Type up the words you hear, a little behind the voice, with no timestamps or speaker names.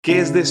¿Qué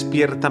es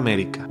Despierta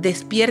América?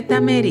 Despierta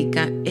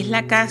América es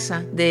la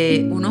casa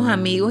de unos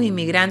amigos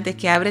inmigrantes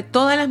que abre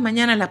todas las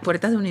mañanas las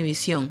puertas de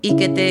Univisión y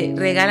que te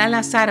regala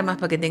las armas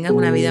para que tengas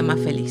una vida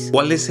más feliz.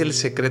 ¿Cuál es el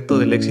secreto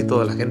del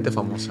éxito de la gente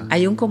famosa?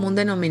 Hay un común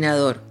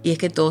denominador y es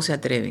que todos se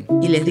atreven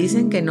y les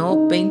dicen que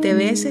no 20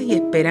 veces y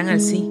esperan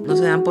al sí, no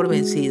se dan por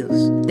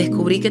vencidos.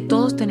 Descubrí que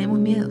todos tenemos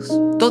miedos,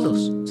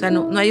 todos. O sea,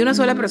 no hay una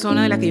sola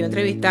persona de la que yo he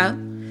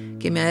entrevistado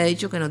que me haya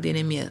dicho que no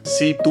tiene miedo.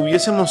 Si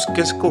tuviésemos que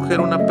escoger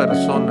una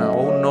persona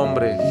o un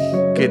nombre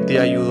que te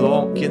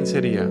ayudó, ¿quién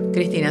sería?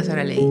 Cristina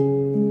Saralegui.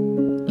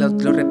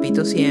 Lo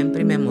repito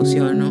siempre y me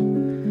emociono.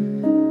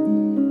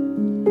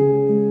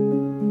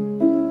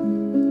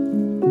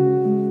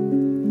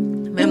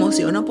 Me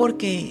emociono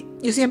porque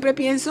yo siempre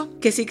pienso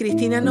que si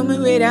Cristina no me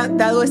hubiera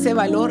dado ese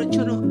valor,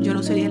 yo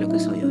no sería lo que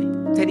soy hoy.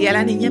 Sería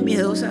la niña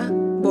miedosa,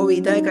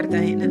 bobita de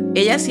Cartagena.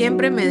 Ella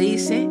siempre me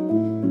dice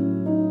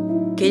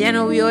que ella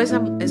no vio esa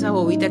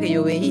bobita que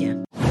yo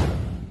veía.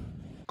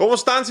 ¿Cómo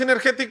están,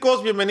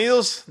 Sinergéticos?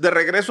 Bienvenidos de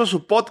regreso a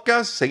su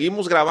podcast.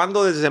 Seguimos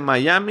grabando desde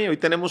Miami. Hoy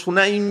tenemos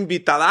una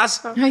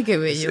invitadaza. Ay, qué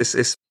bello.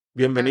 Es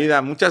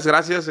bienvenida. Muchas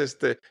gracias.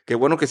 Qué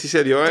bueno que sí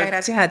se dio. Muchas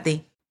gracias a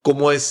ti.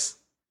 ¿Cómo es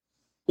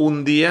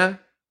un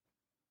día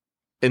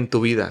en tu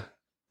vida?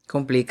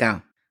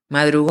 Complicado.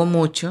 Madrugo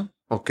mucho.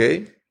 Ok.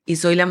 Y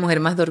soy la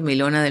mujer más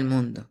dormilona del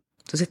mundo.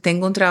 Entonces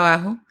tengo un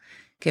trabajo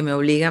que me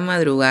obliga a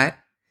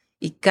madrugar.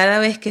 Y cada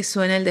vez que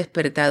suena el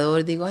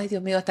despertador, digo, ay,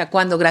 Dios mío, ¿hasta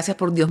cuándo? Gracias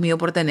por Dios mío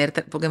porque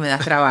me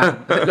das trabajo.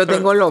 Lo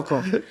tengo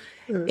loco.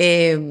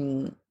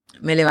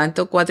 Me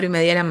levanto 4:30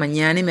 de la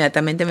mañana,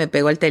 inmediatamente me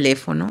pego al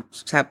teléfono.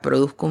 O sea,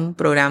 produzco un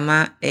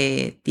programa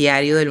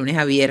diario de lunes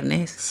a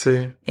viernes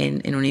Sí.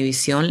 en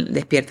Univisión,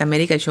 Despierta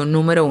América, el show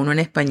número 1 en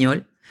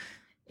español,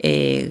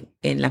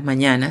 en las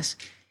mañanas.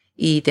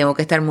 Y tengo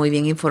que estar muy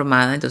bien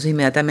informada, entonces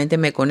inmediatamente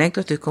me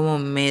conecto, estoy como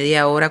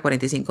media hora,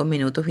 45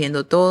 minutos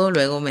viendo todo,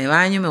 luego me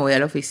baño, me voy a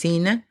la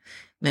oficina,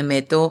 me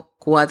meto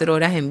 4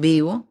 horas en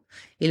vivo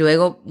y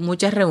luego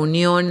muchas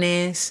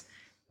reuniones,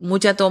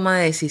 mucha toma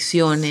de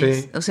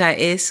decisiones, Sí. O sea,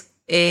 es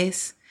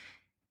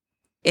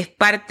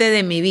parte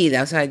de mi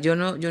vida, o sea, yo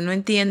no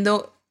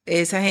entiendo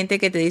esa gente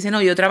que te dice,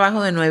 no, yo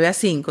trabajo de 9 a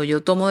 5,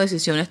 yo tomo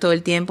decisiones todo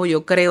el tiempo,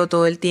 yo creo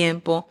todo el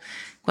tiempo.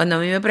 Cuando a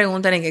mí me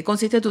preguntan en qué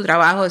consiste tu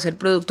trabajo de ser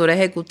productora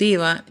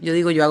ejecutiva, yo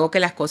digo, yo hago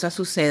que las cosas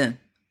sucedan.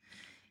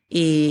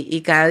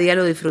 Y cada día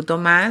lo disfruto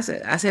más.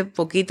 Hace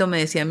poquito me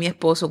decía mi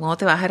esposo, ¿cuándo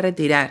te vas a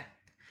retirar?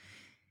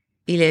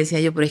 Y le decía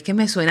yo, pero es que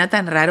me suena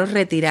tan raro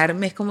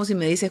retirarme. Es como si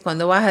me dices,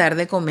 ¿cuándo vas a dar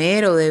de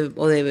comer o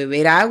de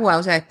beber agua?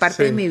 O sea, es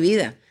parte de mi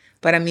vida.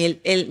 Para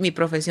mí mi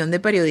profesión de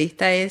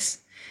periodista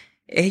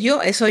soy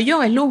yo,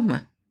 es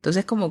Luzma.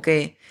 Entonces como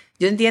que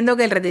yo entiendo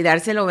que el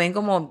retirarse lo ven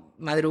como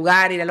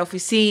madrugar, ir a la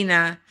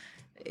oficina.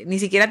 Ni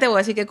siquiera te voy a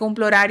decir que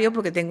cumplo horario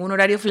porque tengo un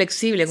horario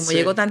flexible. Como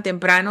llego tan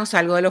temprano,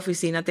 salgo de la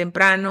oficina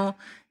temprano,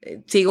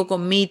 sigo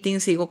con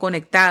meetings, sigo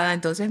conectada.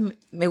 Entonces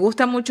me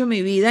gusta mucho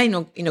mi vida y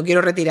no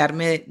quiero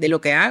retirarme de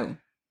lo que hago.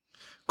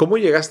 ¿Cómo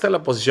llegaste a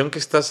la posición que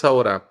estás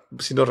ahora?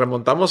 Si nos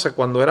remontamos a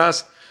cuando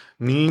eras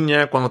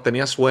niña, cuando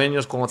tenías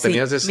sueños, cuando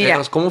tenías deseos,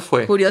 mira, ¿cómo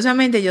fue?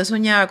 Curiosamente, yo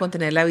soñaba con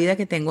tener la vida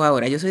que tengo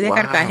ahora. Yo soy de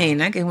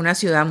Cartagena, que es una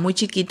ciudad muy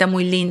chiquita,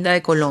 muy linda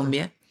de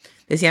Colombia.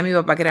 Decía mi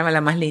papá que era la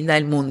más linda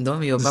del mundo,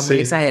 mi papá muy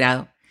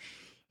exagerado.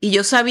 Y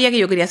yo sabía que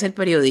yo quería ser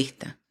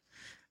periodista.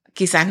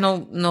 Quizás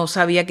no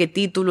sabía qué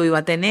título iba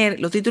a tener.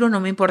 Los títulos no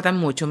me importan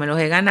mucho. Me los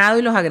he ganado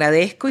y los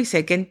agradezco y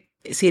sé que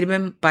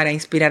sirven para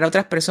inspirar a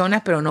otras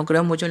personas, pero no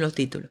creo mucho en los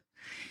títulos.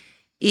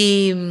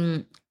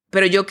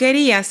 Pero yo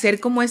quería ser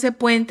como ese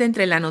puente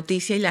entre la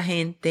noticia y la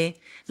gente.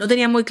 No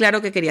tenía muy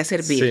claro que quería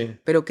servir,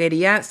 pero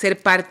quería ser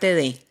parte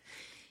de.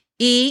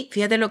 Y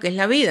fíjate lo que es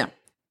la vida.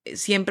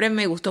 Siempre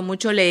me gustó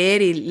mucho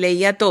leer y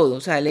leía todo.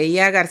 O sea,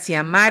 leía a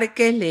García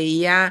Márquez,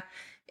 leía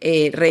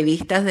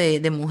revistas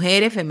de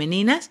mujeres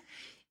femeninas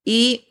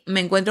y me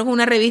encuentro con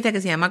una revista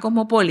que se llama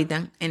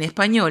Cosmopolitan en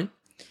español,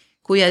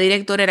 cuya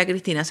directora era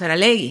Cristina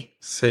Saralegui,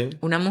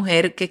 una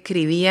mujer que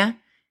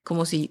escribía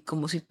como si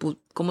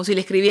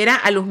le escribiera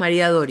a Luz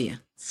María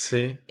Doria.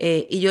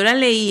 Y yo la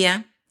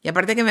leía y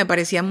aparte que me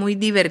parecía muy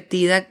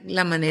divertida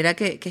la manera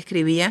que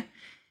escribía,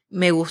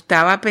 me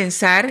gustaba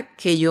pensar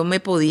que yo me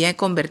podía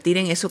convertir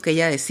en eso que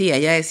ella decía.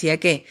 Ella decía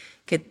que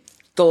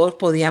todos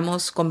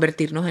podíamos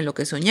convertirnos en lo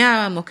que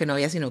soñábamos, que no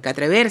había sino que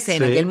atreverse.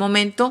 En aquel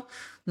momento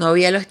no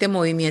había este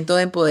movimiento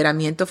de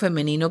empoderamiento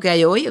femenino que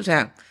hay hoy, o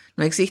sea,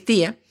 no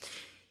existía.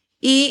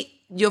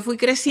 Y yo fui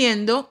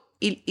creciendo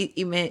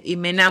y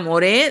me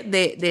enamoré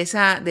de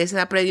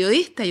esa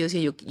periodista. Yo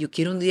decía, yo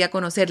quiero un día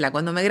conocerla.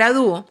 Cuando me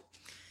gradúo,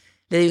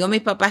 le digo a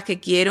mis papás que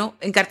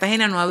en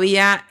Cartagena no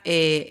había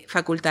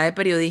facultad de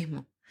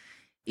periodismo.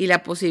 Y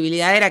la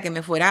posibilidad era que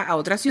me fuera a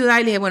otra ciudad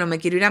y le dije, bueno, me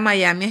quiero ir a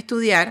Miami a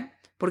estudiar.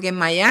 Porque en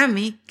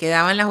Miami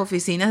quedaban las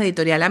oficinas de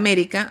Editorial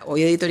América,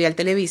 hoy Editorial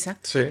Televisa,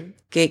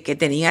 que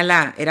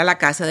era la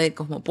casa de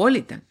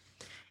Cosmopolitan.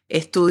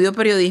 Estudio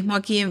periodismo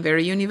aquí en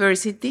Very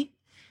University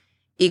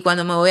Y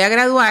cuando me voy a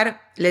graduar,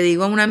 le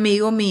digo a un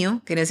amigo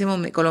mío, que en ese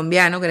momento,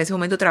 colombiano, que en ese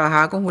momento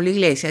trabajaba con Julio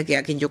Iglesias,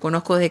 a quien yo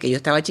conozco desde que yo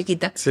estaba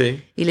chiquita,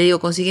 Sí. y le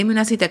digo, consígueme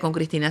una cita con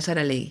Cristina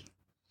Saralegui.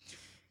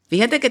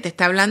 Fíjate que te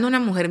está hablando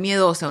una mujer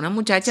miedosa, una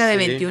muchacha de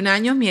 21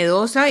 años,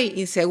 miedosa e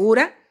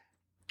insegura,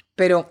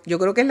 pero yo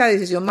creo que es la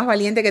decisión más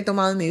valiente que he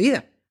tomado en mi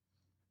vida.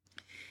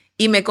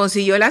 Y me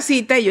consiguió la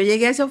cita y yo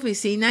llegué a esa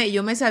oficina y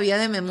yo me sabía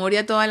de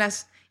memoria todas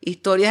las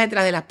historias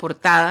detrás de las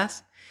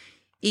portadas.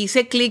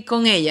 Hice clic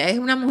con ella. Es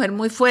una mujer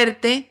muy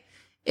fuerte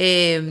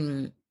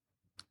y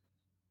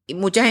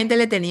mucha gente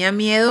le tenía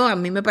miedo. A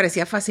mí me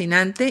parecía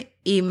fascinante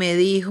y me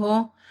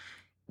dijo,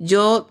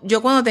 yo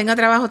cuando tenga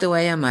trabajo te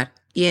voy a llamar.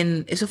 Y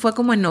eso fue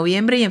como en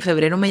noviembre y en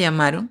febrero me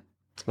llamaron.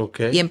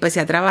 Okay. Y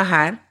empecé a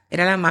trabajar.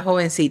 Era la más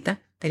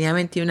jovencita, tenía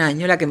 21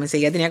 años, la que me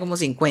seguía tenía como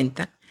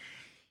 50.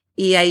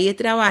 Y ahí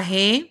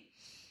trabajé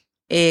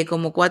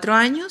como 4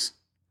 años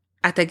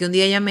hasta que un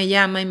día ella me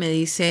llama y me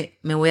dice,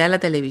 me voy a la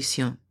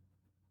televisión.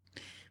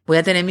 Voy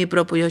a tener mi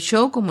propio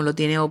show como lo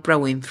tiene Oprah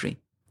Winfrey.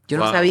 Yo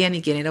no sabía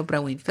ni quién era Oprah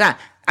Winfrey.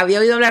 Había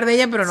oído hablar de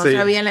ella, pero no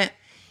sabía.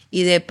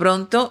 Y de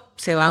pronto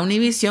se va a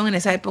Univision. En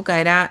esa época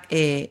era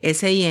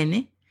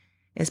SIN,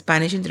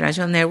 Spanish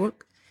International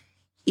Network.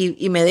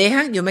 Y me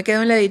dejan, yo me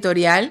quedo en la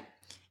editorial.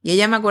 Y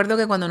ella me acuerdo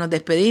que cuando nos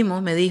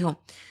despedimos me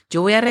dijo,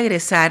 yo voy a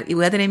regresar y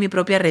voy a tener mi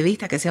propia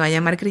revista que se va a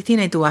llamar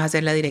Cristina y tú vas a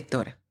ser la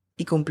directora.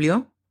 Y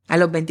cumplió. A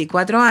los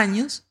 24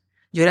 años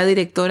yo era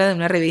directora de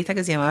una revista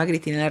que se llamaba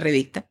Cristina la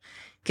Revista,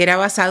 que era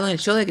basado en el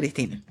show de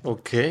Cristina.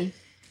 Ok.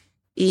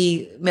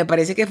 Y me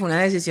parece que fue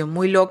una decisión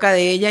muy loca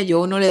de ella.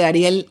 Yo no le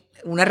daría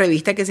una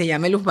revista que se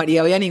llame Luz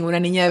María Doria a ninguna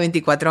niña de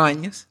 24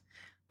 años,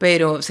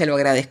 pero se lo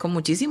agradezco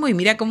muchísimo. Y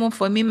mira cómo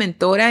fue mi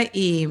mentora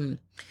y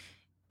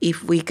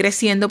fui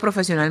creciendo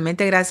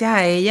profesionalmente gracias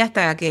a ella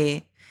hasta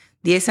que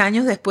 10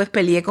 años después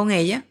peleé con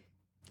ella.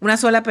 Una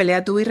sola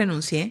pelea tuve y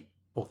renuncié.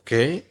 Ok.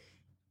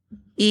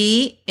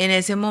 Y en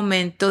ese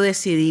momento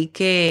decidí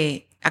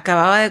que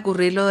acababa de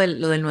ocurrir lo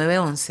del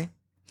 9/11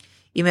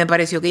 y me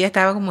pareció que ella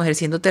estaba como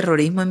ejerciendo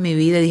terrorismo en mi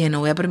vida. Y dije, no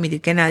voy a permitir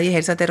que nadie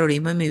ejerza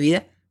terrorismo en mi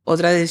vida.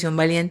 Otra decisión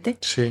valiente.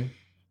 Sí.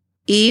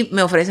 Y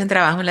me ofrecen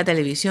trabajo en la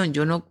televisión.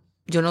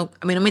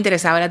 A mí no me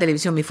interesaba la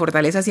televisión. Mi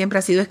fortaleza siempre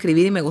ha sido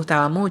escribir y me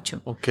gustaba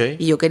mucho. Okay.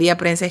 Y yo quería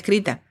prensa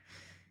escrita.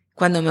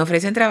 Cuando me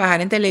ofrecen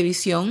trabajar en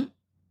televisión,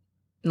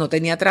 no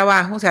tenía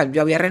trabajo. O sea,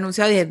 yo había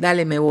renunciado y dije,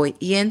 dale, me voy.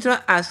 Y entro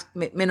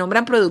me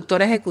nombran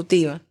productora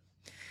ejecutiva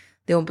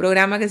de un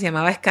programa que se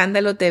llamaba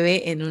Escándalo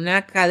TV en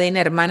una cadena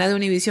hermana de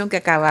Univision que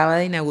acababa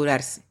de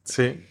inaugurarse.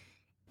 Sí.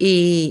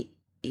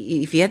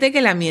 Y fíjate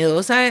que la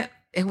miedosa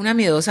es una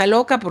miedosa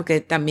loca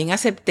porque también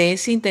acepté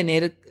sin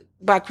tener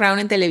background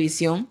en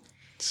televisión.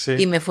 Sí.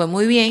 Y me fue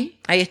muy bien.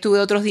 Ahí estuve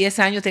otros 10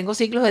 años. Tengo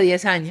ciclos de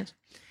 10 años.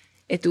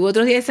 Estuve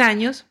otros 10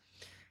 años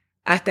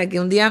hasta que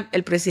un día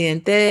el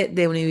presidente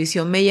de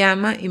Univision me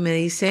llama y me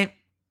dice,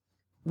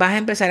 vas a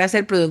empezar a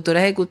ser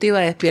productora ejecutiva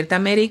de Despierta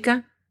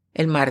América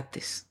el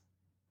martes.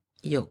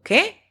 Y yo,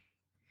 ¿qué?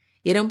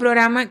 Y era un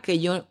programa que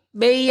yo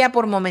veía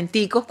por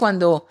momenticos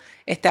cuando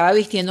estaba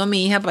vistiendo a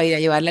mi hija para ir a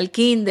llevarla al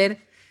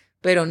kinder,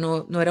 pero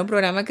no era un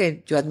programa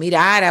que yo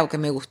admirara o que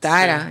me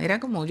gustara. Sí. Era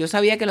como, yo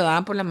sabía que lo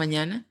daban por la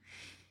mañana.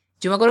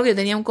 Yo me acuerdo que yo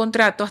tenía un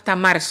contrato hasta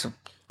marzo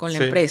con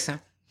la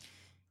empresa.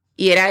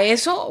 Y era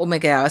eso o me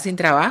quedaba sin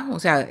trabajo. O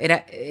sea,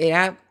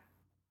 era...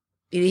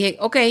 Y dije,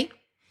 ok.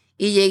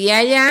 Y llegué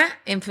allá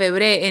en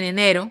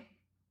enero.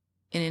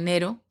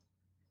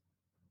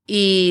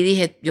 Y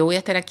dije, yo voy a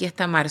estar aquí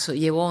hasta marzo.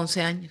 Llevo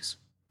 11 años.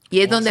 Y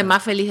es donde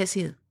más feliz he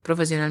sido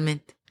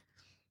profesionalmente.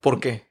 ¿Por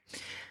qué?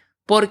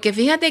 Porque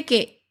fíjate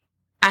que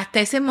hasta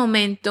ese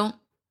momento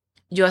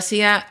yo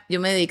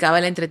me dedicaba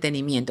al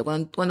entretenimiento.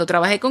 Cuando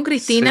trabajé con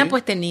Cristina,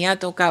 pues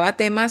tocaba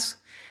temas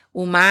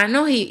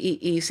humanos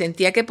y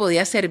sentía que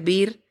podía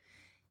servir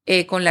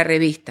con la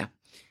revista.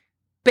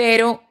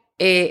 Pero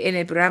en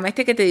el programa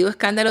que te digo,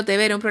 Escándalo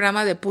TV, era un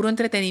programa de puro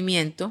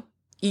entretenimiento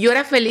y yo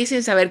era feliz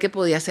sin saber que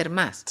podía hacer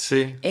más.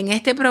 Sí. En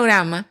este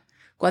programa,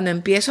 cuando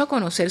empiezo a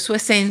conocer su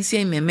esencia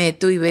y me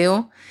meto y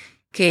veo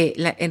que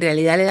en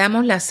realidad le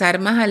damos las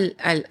armas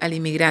al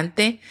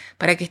inmigrante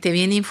para que esté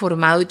bien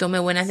informado y tome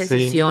buenas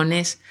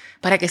decisiones,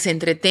 para que se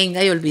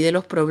entretenga y olvide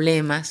los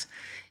problemas.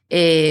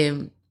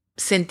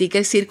 Sentí que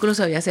el círculo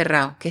se había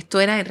cerrado, que esto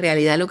era en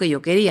realidad lo que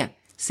yo quería,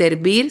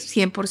 servir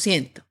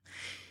 100%.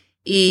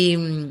 Y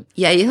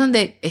ahí es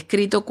donde he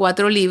escrito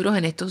 4 libros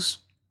en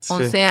estos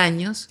 11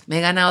 años, me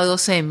he ganado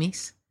 2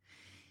 Emmys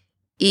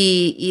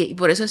y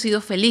por eso he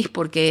sido feliz,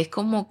 porque es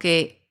como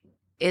que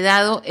he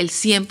dado el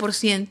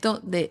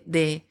 100%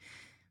 de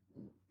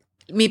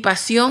mi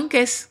pasión,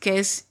 que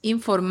es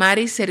informar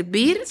y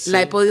servir,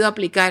 la he podido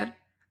aplicar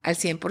al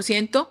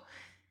 100%.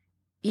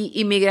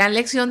 Y mi gran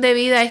lección de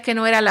vida es que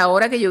no era la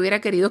hora que yo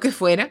hubiera querido que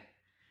fuera,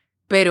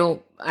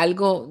 pero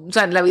o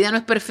sea, la vida no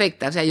es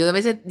perfecta. O sea, yo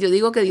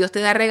digo que Dios te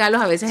da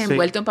regalos a veces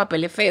envueltos en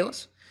papeles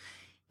feos.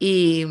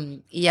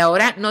 Y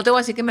ahora no te voy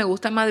a decir que me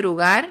gusta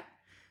madrugar,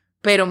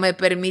 pero me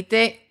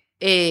permite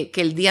que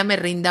el día me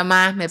rinda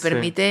más, me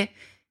permite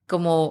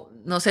como,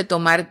 no sé,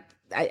 tomar...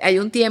 Hay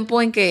un tiempo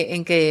en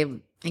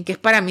que es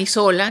para mí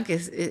sola, que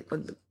es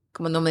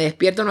cuando me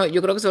despierto, no,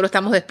 yo creo que solo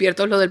estamos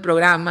despiertos los del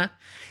programa.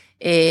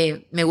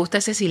 Me gusta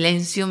ese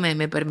silencio,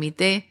 me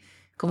permite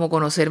como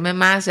conocerme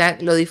más, o sea,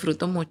 lo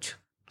disfruto mucho.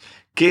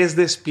 ¿Qué es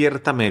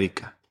Despierta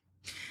América?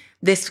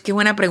 Qué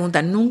buena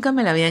pregunta, nunca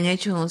me la habían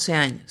hecho en 11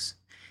 años.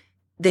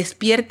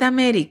 Despierta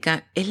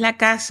América es la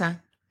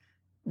casa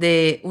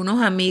de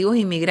unos amigos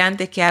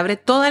inmigrantes que abre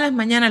todas las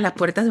mañanas las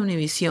puertas de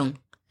Univisión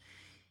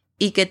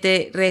y que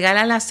te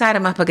regala las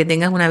armas para que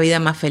tengas una vida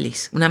más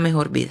feliz, una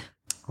mejor vida.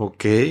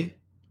 Ok.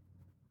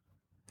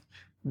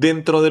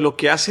 Dentro de lo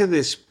que hace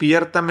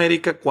Despierta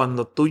América,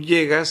 cuando tú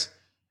llegas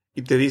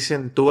y te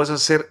dicen, tú vas a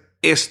hacer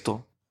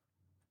esto,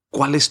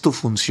 ¿cuál es tu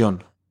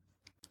función?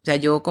 O sea,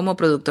 yo como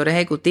productora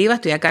ejecutiva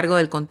estoy a cargo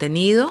del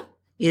contenido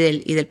y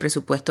del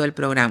presupuesto del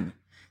programa.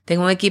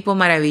 Tengo un equipo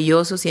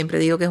maravilloso, siempre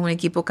digo que es un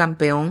equipo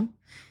campeón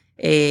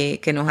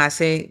que nos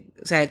hace,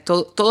 o sea,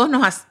 todos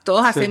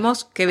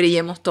hacemos que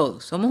brillemos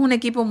todos. Somos un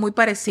equipo muy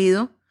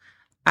parecido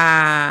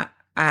a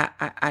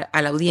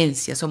la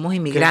audiencia. Somos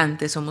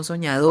inmigrantes, somos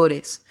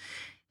soñadores.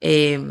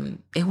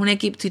 Es un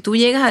equipo, si tú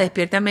llegas a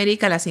Despierta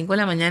América a las 5 de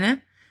la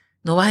mañana,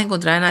 no vas a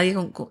encontrar a nadie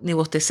ni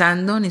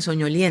bostezando ni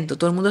soñoliento.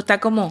 Todo el mundo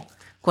está como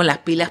con las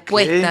pilas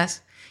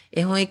puestas.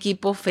 Es un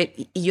equipo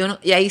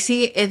y ahí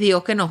sí es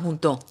Dios que nos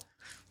juntó.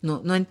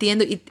 No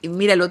entiendo. Y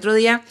mira, el otro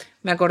día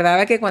me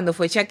acordaba que cuando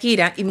fue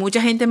Shakira, y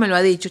mucha gente me lo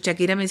ha dicho,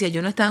 Shakira me decía,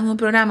 yo no estaba en un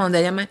programa donde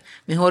haya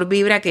mejor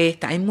vibra que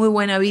esta. Hay muy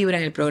buena vibra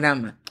en el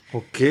programa.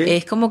 Okay.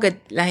 Es como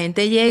que la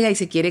gente llega y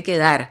se quiere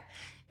quedar.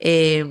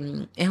 Es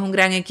un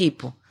gran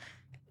equipo.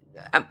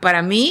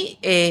 Para mí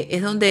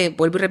es donde,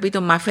 vuelvo y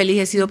repito, más feliz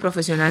he sido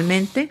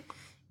profesionalmente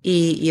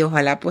y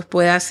ojalá pues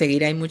pueda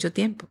seguir ahí mucho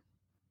tiempo.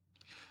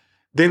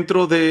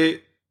 Dentro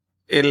de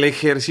el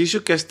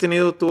ejercicio que has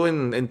tenido tú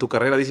en tu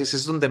carrera, dices,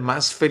 es donde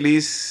más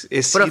feliz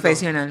he sido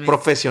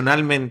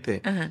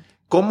profesionalmente. Ajá.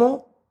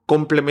 ¿Cómo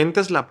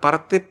complementas la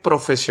parte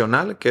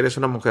profesional, que eres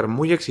una mujer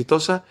muy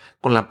exitosa,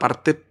 con la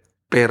parte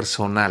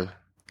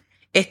personal?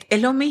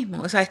 Es lo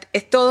mismo, o sea,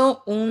 es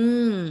todo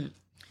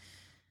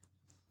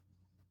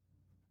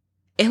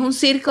es un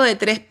circo de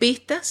 3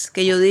 pistas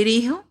que yo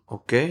dirijo.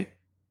 Ok.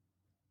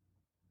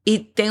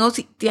 Y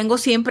tengo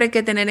siempre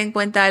que tener en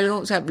cuenta algo,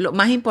 o sea, lo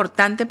más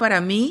importante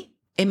para mí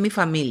es mi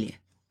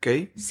familia.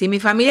 Okay. Si mi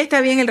familia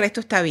está bien, el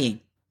resto está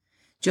bien.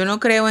 Yo no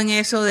creo en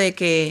eso de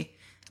que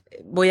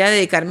voy a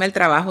dedicarme al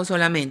trabajo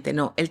solamente.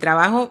 No, el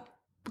trabajo,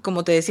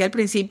 como te decía al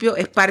principio,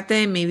 es parte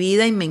de mi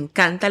vida y me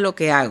encanta lo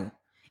que hago.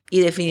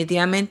 Y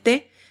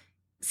definitivamente,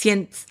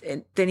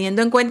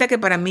 teniendo en cuenta que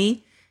para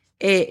mí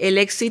el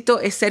éxito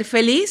es ser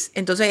feliz,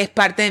 entonces es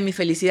parte de mi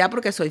felicidad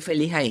porque soy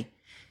feliz ahí.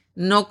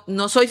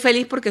 No soy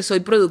feliz porque soy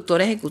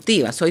productora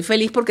ejecutiva, soy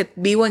feliz porque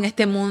vivo en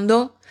este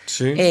mundo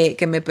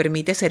que me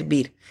permite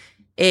servir.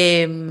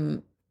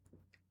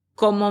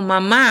 Como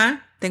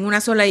mamá, tengo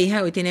una sola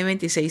hija, hoy tiene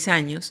 26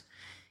 años,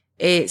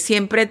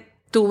 siempre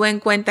tuve en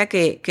cuenta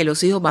que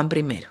los hijos van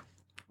primero.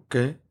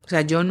 Okay. O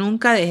sea, yo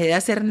nunca dejé de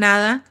hacer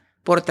nada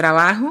por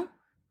trabajo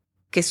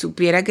que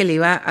supiera que le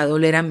iba a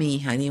doler a mi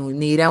hija,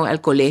 ni ir al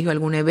colegio, a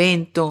algún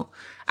evento,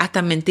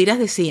 hasta mentiras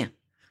decía,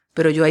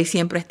 pero yo ahí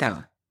siempre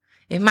estaba.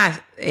 Es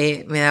más,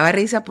 me daba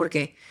risa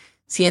porque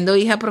siendo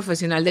hija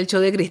profesional del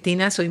show de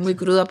Cristina, soy muy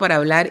cruda para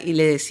hablar y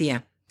le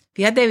decía,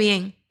 fíjate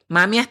bien,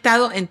 mami ha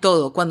estado en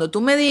todo. Cuando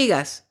tú me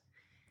digas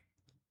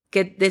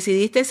que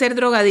decidiste ser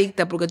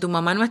drogadicta porque tu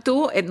mamá no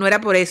estuvo, no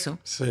era por eso.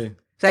 Sí.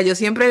 O sea, yo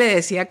siempre le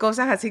decía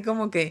cosas así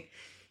como que...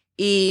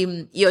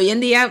 Y hoy en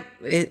día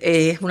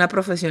es una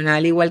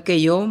profesional igual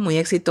que yo, muy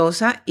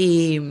exitosa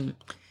y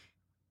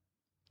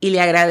le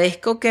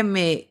agradezco que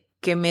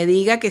me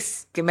diga,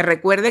 que me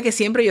recuerde que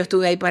siempre yo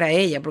estuve ahí para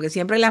ella, porque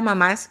siempre las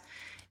mamás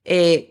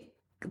que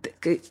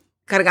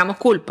cargamos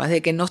culpas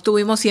de que no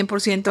estuvimos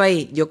 100%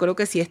 ahí. Yo creo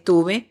que sí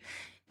estuve.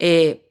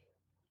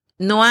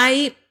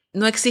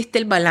 No existe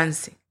el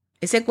balance.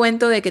 Ese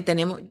cuento de que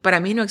tenemos, para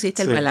mí no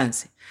existe el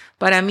balance.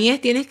 Para mí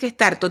tienes que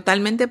estar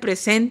totalmente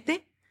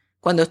presente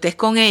cuando estés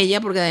con ella,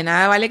 porque de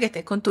nada vale que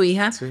estés con tu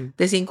hija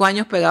de 5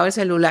 años pegado al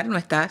celular, no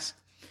estás.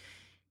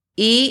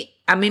 Y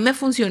a mí me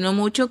funcionó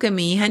mucho que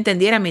mi hija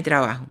entendiera mi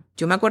trabajo.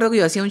 Yo me acuerdo que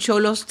yo hacía un show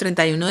los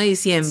 31 de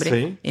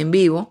diciembre en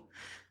vivo,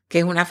 que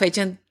es una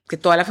fecha en que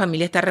toda la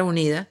familia está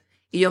reunida,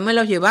 y yo me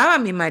los llevaba a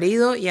mi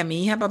marido y a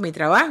mi hija para mi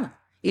trabajo.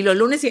 Y los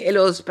los 1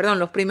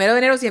 de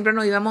enero siempre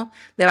nos íbamos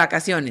de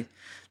vacaciones.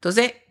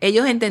 Entonces,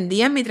 ellos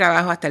entendían mi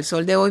trabajo. Hasta el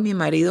sol de hoy, mi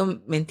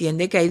marido me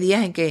entiende que hay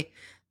días en que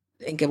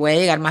voy a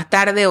llegar más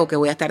tarde o que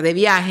voy a estar de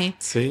viaje.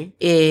 Sí.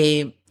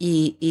 Y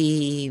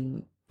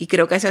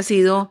creo que ese ha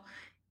sido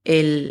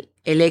el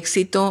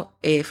éxito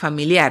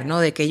familiar,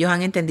 ¿no? De que ellos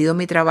han entendido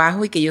mi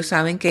trabajo y que ellos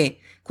saben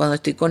que cuando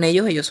estoy con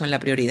ellos, ellos son la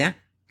prioridad.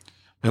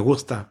 Me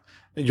gusta.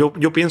 Yo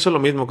pienso lo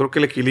mismo. Creo que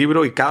el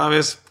equilibrio, y cada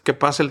vez que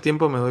pasa el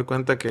tiempo me doy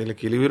cuenta que el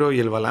equilibrio y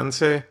el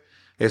balance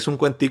es un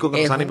cuentico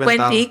que nos han inventado.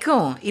 Es un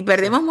cuentico. Y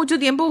perdemos mucho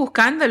tiempo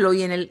buscándolo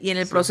y en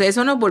el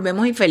proceso nos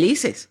volvemos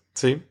infelices.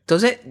 Sí.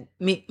 Entonces,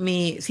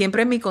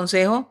 siempre mi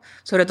consejo,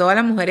 sobre todo a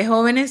las mujeres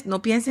jóvenes,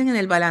 no piensen en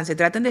el balance.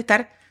 Traten de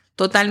estar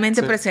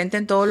totalmente presentes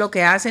en todo lo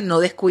que hacen. No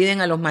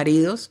descuiden a los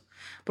maridos,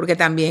 porque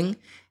también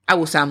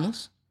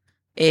abusamos.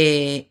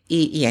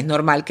 Y es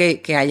normal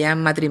que haya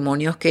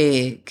matrimonios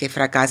que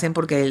fracasen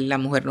porque la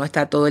mujer no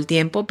está todo el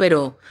tiempo,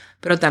 pero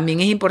también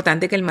es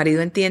importante que el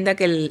marido entienda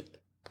que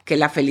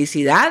la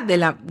felicidad de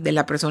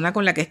la persona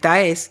con la que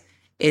está es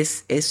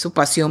su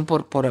pasión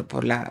por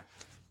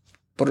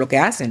lo que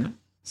hace, ¿no?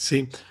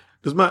 Sí.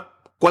 Luzma,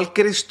 ¿cuál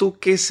crees tú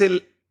que es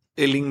el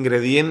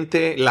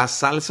ingrediente, la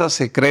salsa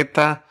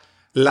secreta,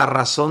 la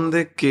razón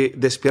de que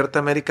Despierta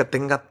América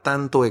tenga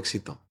tanto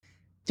éxito?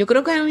 Yo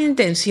creo que hay una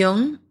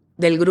intención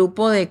del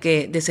grupo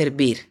de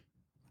servir.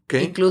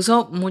 ¿Okay?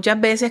 Incluso muchas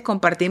veces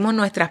compartimos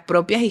nuestras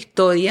propias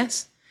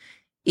historias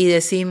y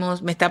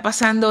decimos, me está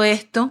pasando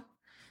esto,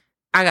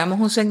 hagamos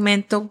un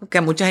segmento que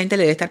a mucha gente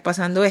le debe estar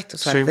pasando esto. O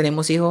sea, sí.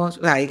 Tenemos hijos,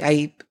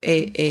 hay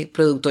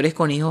productores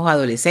con hijos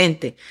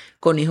adolescentes,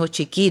 con hijos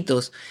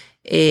chiquitos.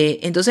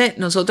 Entonces,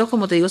 nosotros,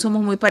 como te digo,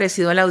 somos muy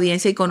parecidos a la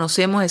audiencia y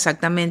conocemos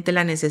exactamente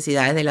las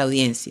necesidades de la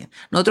audiencia.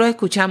 Nosotros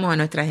escuchamos a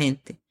nuestra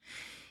gente.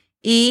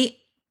 Y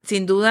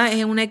sin duda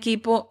es un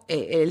equipo,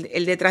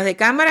 el detrás de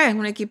cámara es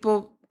un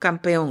equipo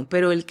campeón,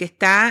 pero el que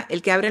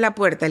abre la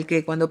puerta, el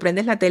que cuando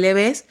prendes la tele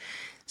ves,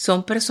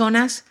 son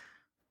personas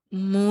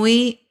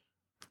muy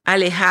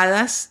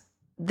alejadas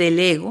del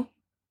ego.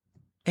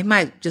 Es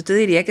más, yo te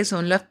diría que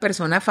son las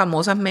personas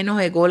famosas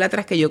menos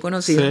ególatras que yo he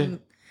conocido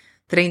en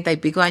 30 y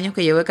pico años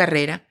que llevo de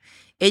carrera.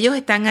 Ellos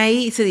están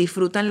ahí y se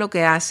disfrutan lo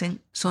que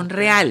hacen, son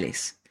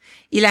reales.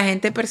 Y la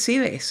gente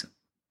percibe eso.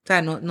 O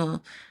sea,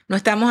 no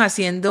estamos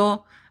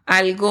haciendo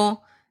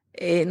algo,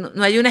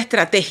 no hay una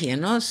estrategia,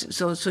 ¿no?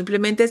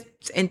 Simplemente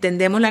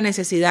entendemos la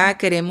necesidad,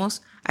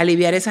 queremos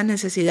aliviar esas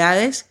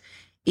necesidades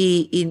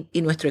y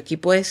nuestro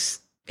equipo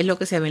es lo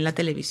que se ve en la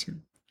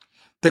televisión.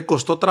 ¿Te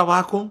costó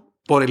trabajo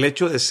por el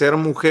hecho de ser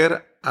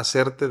mujer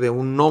hacerte de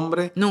un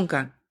hombre?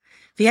 Nunca.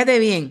 Fíjate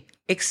bien,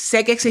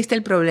 sé que existe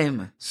el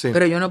problema,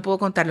 pero yo no puedo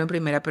contarlo en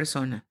primera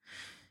persona.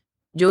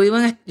 Yo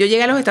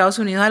llegué a los Estados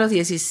Unidos a los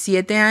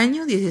 17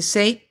 años,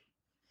 16,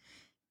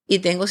 y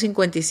tengo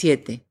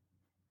 57.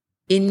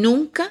 Y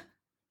nunca,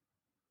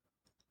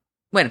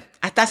 bueno,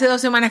 hasta hace 2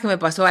 semanas que me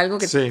pasó algo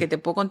que te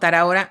puedo contar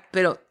ahora,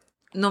 pero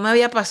no me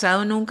había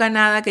pasado nunca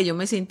nada que yo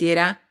me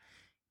sintiera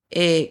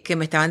que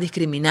me estaban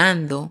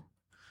discriminando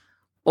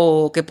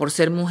o que por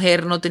ser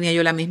mujer no tenía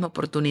yo la misma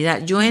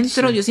oportunidad. Yo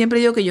siempre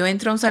digo que yo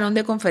entro a un salón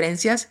de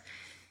conferencias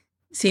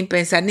sin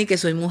pensar ni que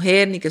soy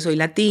mujer, ni que soy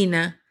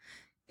latina,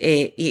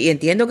 y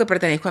entiendo que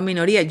pertenezco a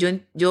minoría.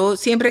 Yo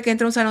siempre que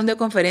entro a un salón de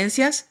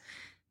conferencias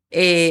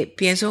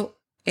pienso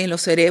en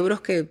los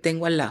cerebros que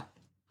tengo al lado.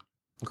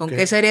 ¿Con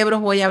qué cerebros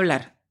voy a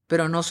hablar?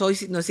 Pero no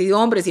soy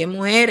hombre, si es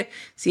mujer,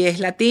 si es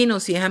latino,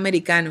 si es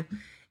americano.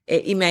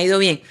 Y me ha ido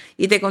bien.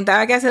 Y te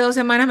contaba que hace 2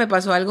 semanas me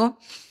pasó algo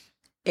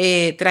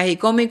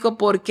tragicómico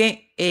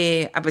porque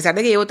a pesar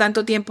de que llevo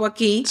tanto tiempo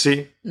aquí,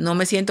 no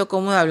me siento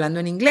cómoda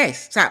hablando en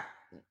inglés. O sea,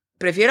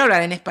 prefiero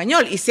hablar en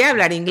español y sé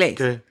hablar inglés.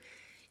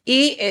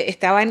 Y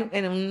estaba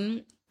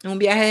en un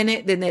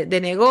viaje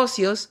de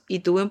negocios y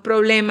tuve un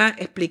problema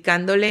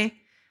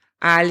explicándole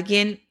a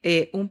alguien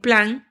un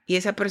plan y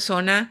esa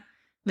persona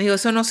me dijo,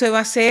 eso no se va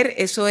a hacer,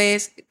 eso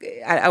es,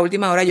 a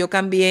última hora yo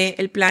cambié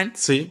el plan,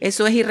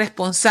 eso es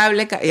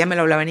irresponsable. Ella me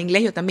lo hablaba en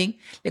inglés, yo también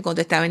le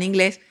contestaba en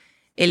inglés.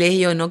 Le dije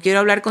yo, no quiero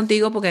hablar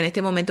contigo porque en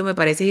este momento me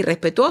pareces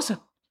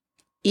irrespetuosa.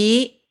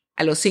 Y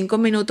a los 5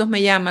 minutos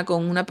me llama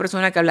con una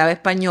persona que hablaba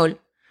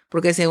español,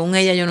 porque según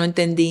ella yo no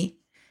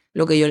entendí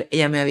lo que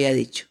ella me había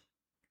dicho.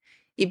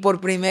 Y por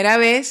primera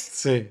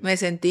vez me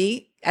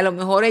sentí, a lo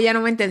mejor ella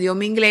no me entendió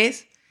mi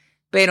inglés,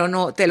 pero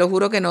no, te lo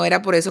juro que no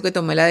era por eso que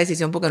tomé la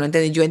decisión, porque no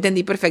entendí. Yo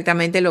entendí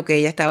perfectamente lo que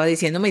ella estaba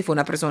diciéndome y fue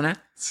una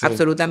persona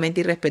absolutamente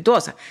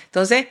irrespetuosa.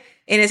 Entonces,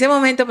 en ese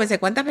momento pensé,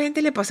 ¿cuánta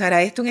gente le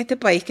pasará esto en este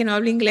país que no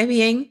habla inglés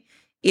bien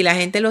y la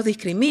gente los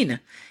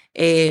discrimina?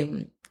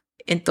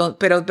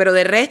 Pero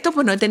de resto,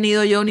 pues no he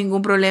tenido yo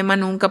ningún problema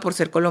nunca por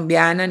ser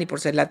colombiana ni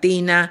por ser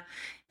latina.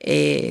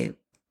 Que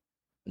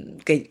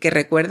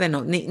recuerde,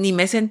 no, ni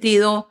me he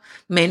sentido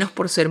menos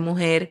por ser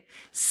mujer.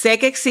 Sé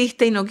que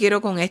existe y no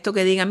quiero con esto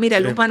que digan, mira,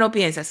 Luzma no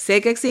piensa. Sé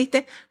que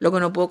existe, lo que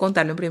no puedo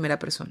contarlo en primera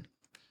persona.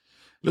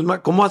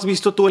 Luzma, ¿cómo has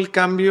visto tú el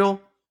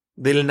cambio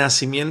del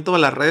nacimiento de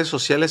las redes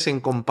sociales en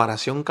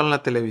comparación con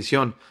la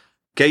televisión?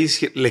 Que ahí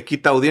le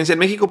quita audiencia. En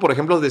México, por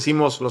ejemplo,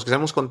 decimos, los que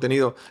hacemos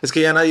contenido, es que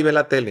ya nadie ve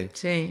la tele.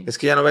 Es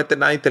que ya no ve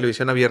nadie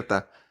televisión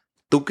abierta.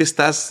 Tú que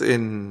estás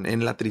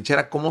en la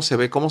trinchera, ¿cómo se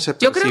ve? ¿Cómo se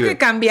percibe? Yo creo que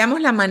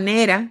cambiamos la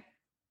manera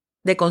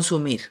de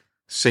consumir.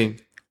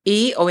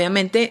 Y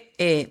obviamente,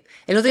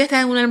 el otro día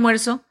estaba en un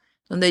almuerzo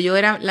donde yo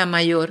era la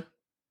mayor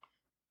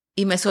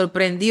y me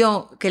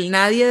sorprendió que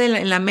nadie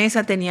en la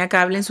mesa tenía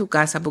cable en su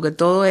casa porque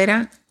todo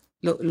era,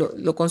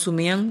 lo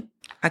consumían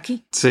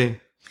aquí.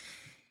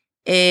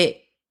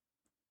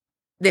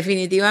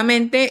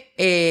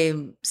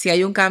 Definitivamente, sí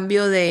hay un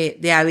cambio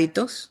de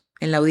hábitos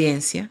en la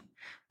audiencia,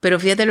 pero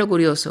fíjate lo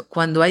curioso,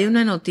 cuando hay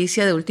una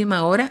noticia de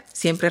última hora,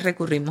 siempre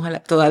recurrimos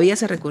todavía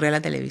se recurre a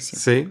la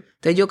televisión.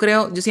 Entonces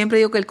yo siempre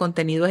digo que el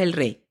contenido es el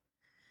rey.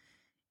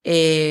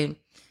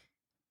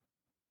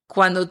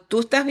 Cuando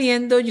tú estás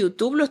viendo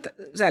YouTube,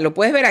 o sea, lo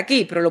puedes ver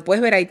aquí, pero lo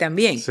puedes ver ahí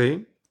también.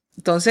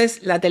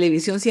 Entonces, la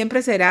televisión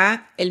siempre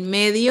será el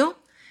medio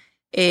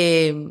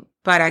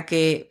para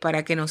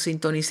que nos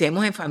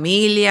sintonicemos en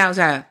familia. O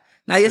sea,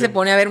 nadie se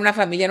pone a ver una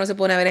familia, no se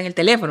pone a ver en el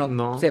teléfono.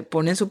 No. Se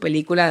pone en su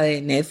película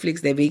de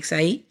Netflix, de ViX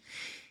ahí.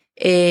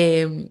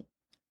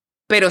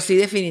 Pero sí,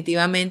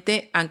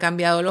 definitivamente han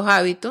cambiado los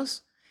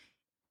hábitos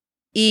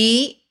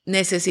y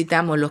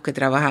necesitamos, los que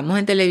trabajamos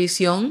en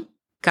televisión,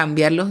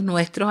 cambiar los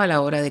nuestros a la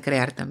hora de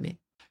crear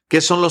también.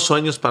 ¿Qué son los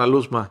sueños para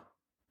Luzma?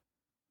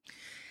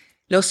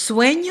 Los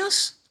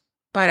sueños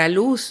para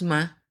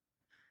Luzma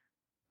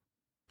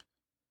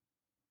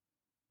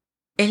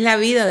es la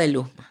vida de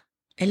Luzma.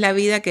 Es la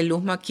vida que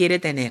Luzma quiere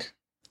tener.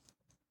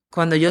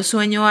 Cuando yo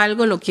sueño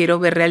algo, lo quiero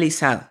ver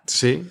realizado.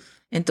 Sí.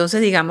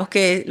 Entonces, digamos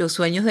que los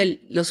sueños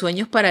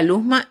para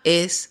Luzma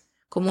es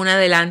como un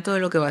adelanto de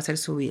lo que va a ser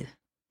su vida.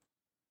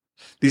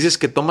 Dices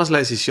que tomas la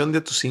decisión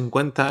de tus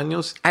 50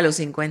 años. A los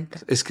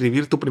 50.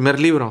 Escribir tu primer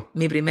libro.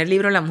 Mi primer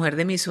libro, La mujer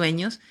de mis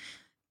sueños.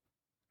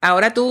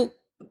 Ahora tú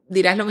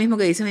dirás lo mismo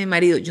que dice mi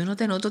marido. Yo no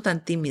te noto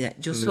tan tímida.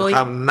 Yo soy...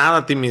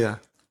 Nada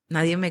tímida.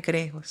 Nadie me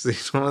cree, José.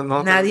 Sí,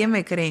 no, Nadie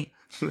me cree.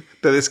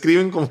 Te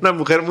describen como una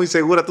mujer muy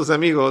segura, tus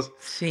amigos.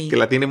 Sí. Que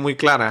la tiene muy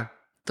clara.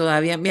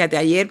 Todavía, fíjate,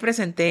 ayer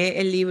presenté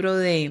el libro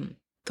de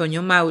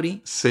Toño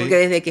Mauri. Sí. Porque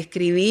desde que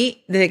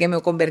escribí, desde que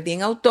me convertí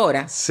en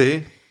autora,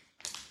 sí,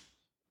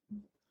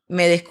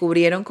 me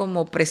descubrieron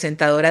como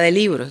presentadora de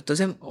libros.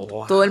 Entonces,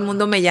 todo el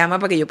mundo me llama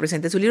para que yo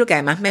presente su libro, que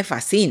además me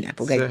fascina,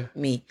 porque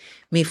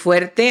mi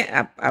fuerte,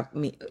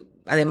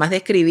 además de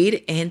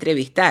escribir, es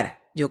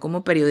entrevistar. Yo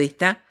como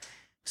periodista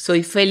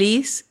soy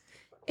feliz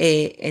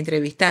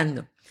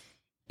entrevistando.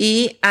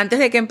 Y antes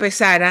de que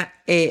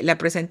empezara la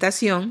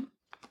presentación,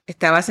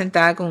 estaba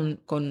sentada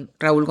con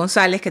Raúl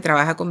González, que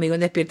trabaja conmigo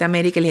en Despierta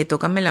América, y le dije,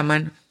 tócame la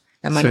mano.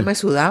 La mano me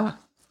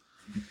sudaba.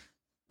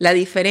 La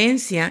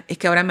diferencia es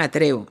que ahora me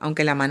atrevo,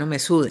 aunque la mano me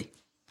sude.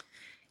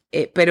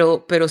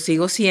 Pero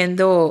sigo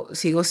siendo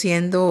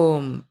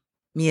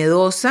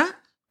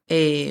miedosa,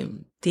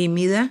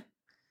 tímida.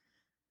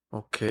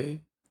 Ok.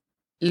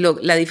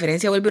 La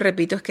diferencia, vuelvo y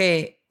repito, es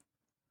que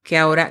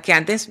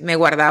antes me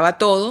guardaba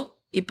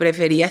todo y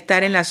prefería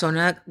estar en la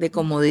zona de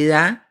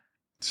comodidad.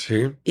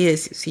 Sí. Y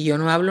decir, si yo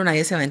no hablo,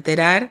 nadie se va a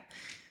enterar.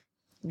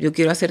 Yo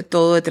quiero hacer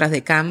todo detrás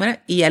de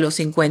cámara. Y a los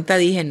 50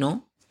 dije,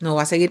 no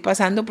va a seguir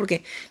pasando,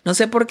 porque no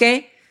sé por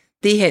qué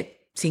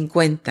dije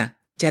 50,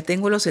 ya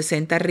tengo los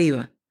 60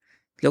 arriba.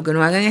 Lo que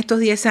no hagan estos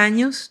 10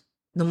 años,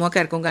 no me voy a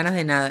quedar con ganas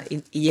de nada.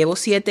 Y llevo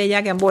 7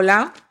 ya que han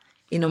volado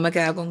y no me he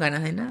quedado con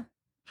ganas de nada.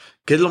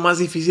 ¿Qué es lo más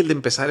difícil de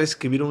empezar a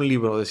escribir un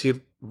libro?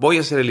 Decir, voy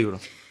a hacer el libro.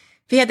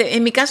 Fíjate,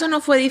 en mi caso no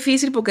fue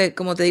difícil porque,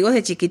 como te digo,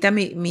 desde chiquita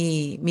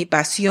mi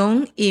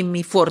pasión y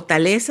mi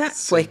fortaleza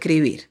fue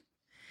escribir.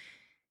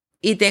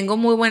 Y tengo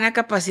muy buena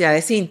capacidad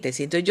de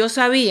síntesis. Entonces yo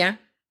sabía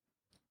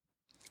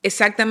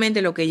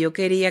exactamente lo que yo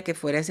quería que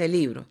fuera ese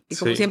libro. Y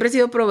como siempre he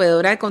sido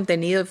proveedora de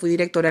contenido, fui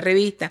directora de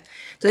revista.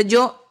 Entonces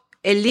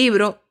el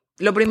libro,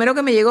 lo primero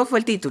que me llegó fue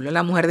el título,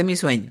 La mujer de mis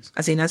sueños.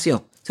 Así nació.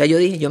 O sea, yo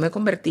dije, yo me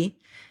convertí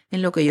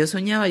en lo que yo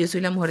soñaba. Yo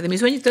soy la mujer de mis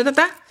sueños. Se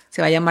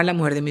va a llamar La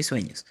mujer de mis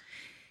sueños.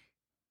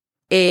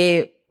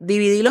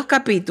 Dividí los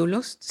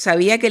capítulos.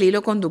 Sabía que el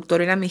hilo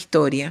conductor era mi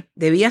historia.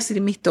 Debía ser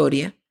mi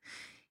historia.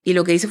 Y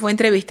lo que hice fue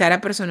entrevistar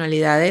a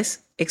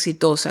personalidades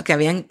exitosas,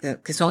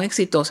 que son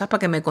exitosas, para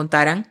que me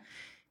contaran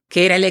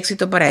qué era el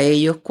éxito para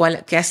ellos,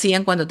 qué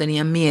hacían cuando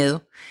tenían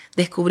miedo.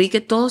 Descubrí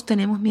que todos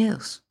tenemos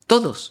miedos,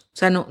 todos. O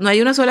sea, no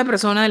hay una sola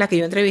persona de la que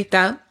yo he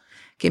entrevistado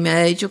que me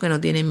haya dicho que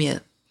no tiene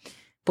miedo.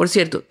 Por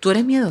cierto, tú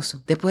eres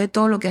miedoso después de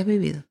todo lo que has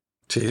vivido.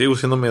 Sí, sigo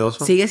siendo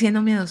miedoso. Sigue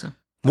siendo miedoso.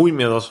 Muy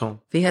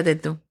miedoso. Fíjate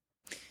tú.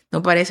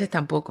 No pareces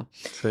tampoco.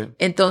 Sí.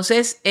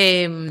 Entonces,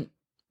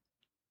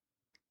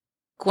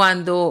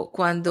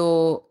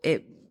 cuando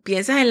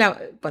piensas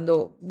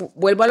cuando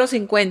vuelvo a los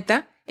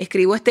 50,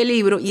 escribo este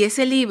libro y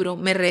ese libro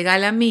me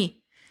regala a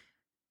mí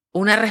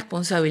una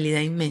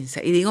responsabilidad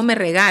inmensa. Y digo me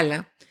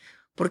regala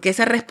porque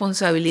esa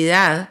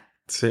responsabilidad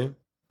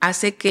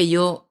hace que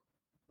yo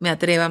me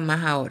atreva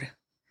más ahora.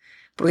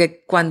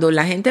 Porque cuando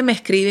la gente me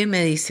escribe y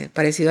me dice,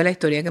 parecido a la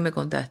historia que me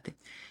contaste,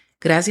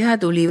 gracias a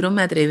tu libro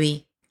me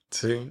atreví.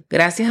 Sí.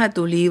 Gracias a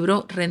tu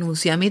libro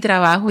renuncié a mi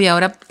trabajo y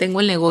ahora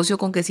tengo el negocio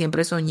con que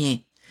siempre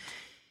soñé.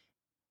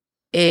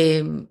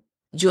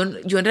 Yo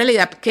en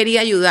realidad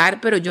quería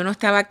ayudar, pero yo no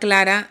estaba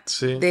clara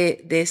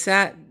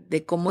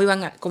de cómo iba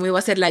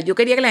a ser yo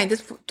quería que la gente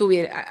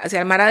se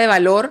armara de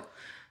valor,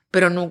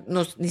 pero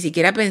ni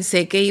siquiera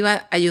pensé que iba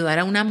a ayudar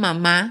a una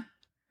mamá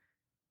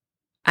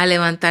a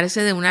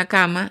levantarse de una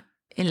cama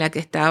en la que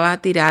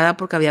estaba tirada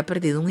porque había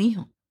perdido un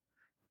hijo.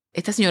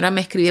 Esta señora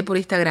me escribe por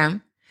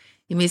Instagram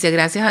y me dice,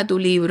 gracias a tu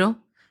libro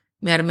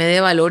me armé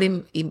de valor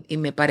y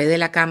me paré de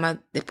la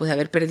cama después de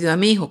haber perdido a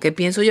mi hijo. ¿Qué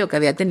pienso yo? Que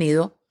había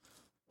tenido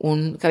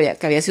que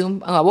había sido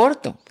un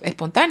aborto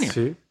espontáneo.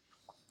 Sí.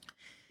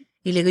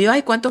 Y le digo,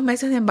 ay, ¿cuántos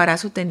meses de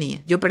embarazo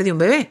tenías? Yo perdí un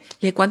bebé. Le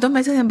dije, ¿cuántos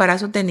meses de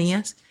embarazo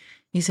tenías?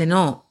 Y dice,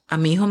 no, a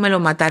mi hijo me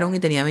lo mataron y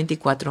tenía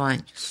 24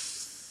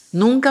 años.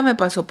 Nunca me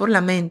pasó por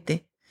la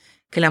mente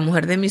que la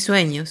mujer de mis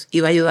sueños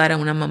iba a ayudar a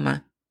una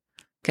mamá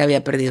que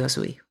había perdido a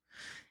su hijo.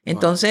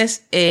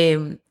 Entonces,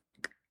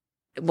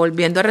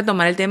 volviendo a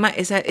retomar el tema,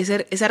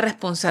 esa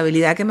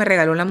responsabilidad que me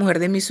regaló la mujer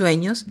de mis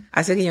sueños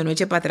hace que yo no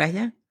eche para atrás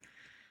ya.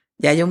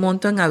 Ya yo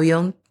monto en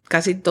avión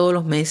casi todos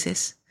los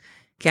meses,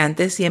 que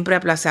antes siempre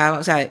aplazaba.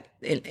 O sea,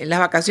 en las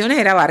vacaciones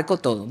era barco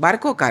todo,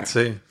 barco o carro.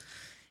 Sí.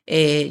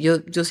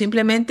 Yo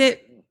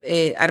simplemente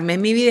armé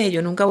mi vida y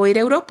yo nunca voy a ir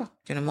a Europa.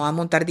 Yo no me voy a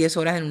montar 10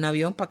 horas en un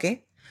avión, ¿para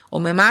qué? O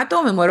me mato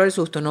o me muero del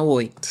susto, no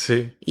voy.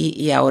 Sí.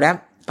 Y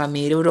ahora, para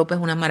mí ir a Europa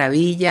es una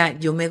maravilla.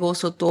 Yo me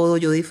gozo todo,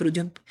 yo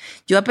disfruto.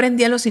 Yo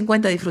aprendí a los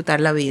 50 a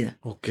disfrutar la vida.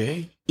 Ok.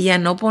 Y a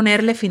no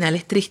ponerle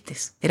finales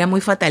tristes. Era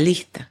muy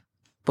fatalista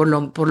por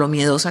lo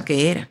miedosa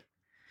que era.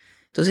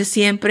 Entonces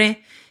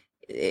siempre,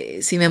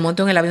 si me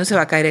monto en el avión, se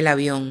va a caer el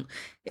avión.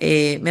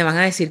 Me van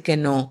a decir que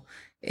no.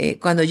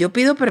 Cuando yo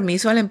pido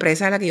permiso a la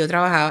empresa en la que yo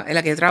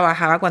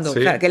trabajaba, cuando,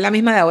 Sí. claro, que es la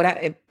misma de ahora,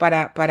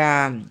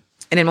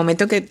 en el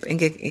momento en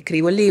que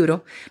escribo el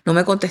libro, no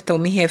me contestó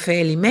mi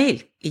jefe el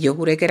email. Y yo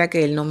juré que era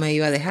que él no me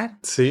iba a dejar.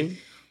 Sí.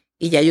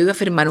 Y ya yo iba a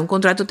firmar un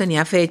contrato,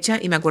 tenía fecha,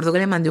 y me acuerdo que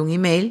le mandé un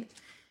email.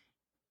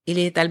 Y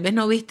le dije, tal vez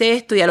no viste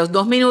esto. Y a los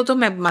 2 minutos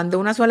me mandó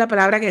una sola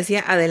palabra que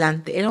decía,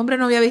 adelante. El hombre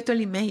no había visto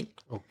el email.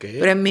 Okay.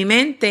 Pero en mi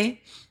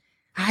mente,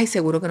 ay,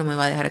 seguro que no me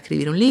va a dejar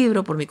escribir un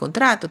libro por mi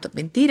contrato.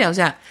 Mentira, o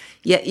sea,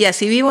 y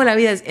así vivo la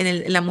vida.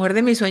 En La mujer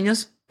de mis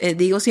sueños,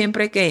 digo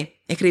siempre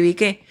que escribí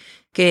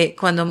que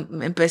cuando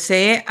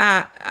empecé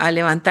a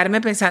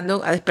levantarme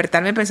pensando, a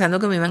despertarme pensando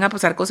que me iban a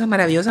pasar cosas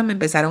maravillosas, me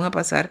empezaron a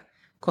pasar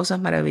cosas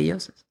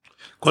maravillosas.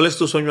 ¿Cuál es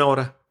tu sueño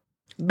ahora?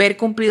 Ver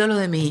cumplido lo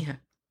de mi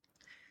hija.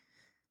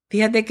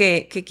 Fíjate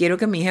que quiero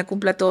que mi hija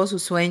cumpla todos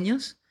sus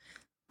sueños.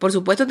 Por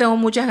supuesto, tengo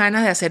muchas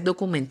ganas de hacer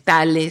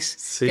documentales,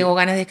 Sí. tengo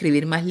ganas de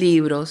escribir más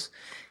libros,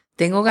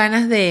 tengo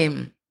ganas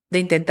de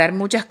intentar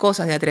muchas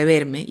cosas, de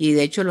atreverme, y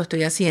de hecho lo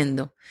estoy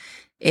haciendo.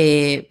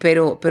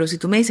 Pero si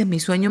tú me dices, mi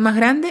sueño más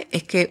grande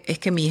es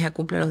que mi hija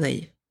cumpla los de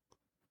ella.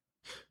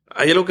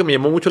 Hay algo que me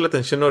llamó mucho la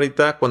atención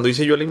ahorita cuando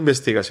hice yo la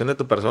investigación de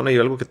tu persona y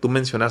algo que tú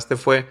mencionaste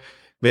fue,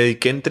 me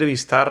dediqué a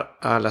entrevistar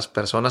a las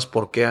personas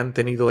porque han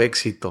tenido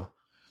éxito.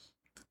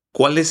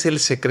 ¿Cuál es el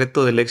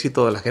secreto del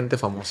éxito de la gente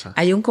famosa?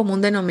 Hay un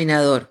común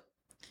denominador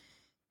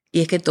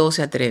y es que todos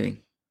se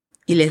atreven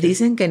y les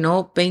dicen que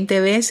no 20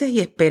 veces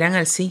y esperan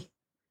al sí.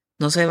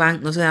 No se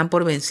dan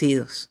por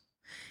vencidos.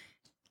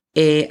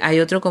 Hay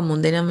otro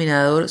común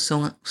denominador,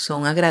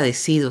 son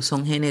agradecidos,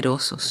 son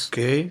generosos.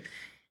 Okay.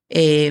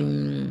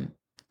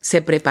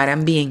 Se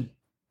preparan bien.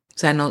 O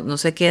sea, no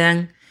se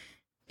quedan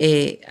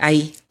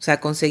ahí. O sea,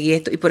 conseguí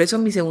esto. Y por eso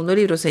mi segundo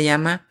libro se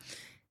llama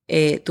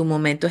Tu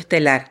momento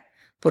estelar.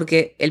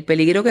 Porque el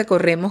peligro que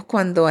corremos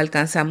cuando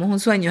alcanzamos un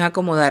sueño es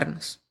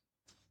acomodarnos.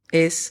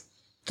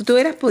 Tú te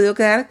hubieras podido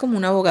quedar como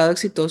un abogado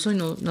exitoso y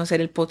no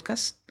hacer el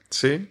podcast.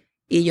 Sí.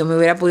 Y yo me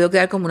hubiera podido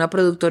quedar como una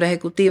productora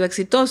ejecutiva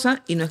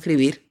exitosa y no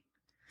escribir.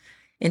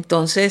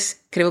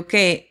 Entonces, creo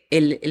que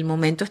el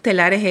momento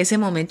estelar es ese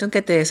momento en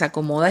que te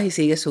desacomodas y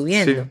sigues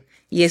subiendo. Sí.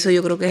 Y eso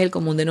yo creo que es el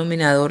común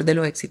denominador de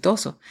los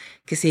exitosos,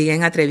 que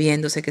siguen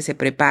atreviéndose, que se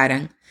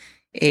preparan,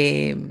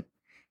 que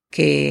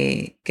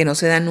no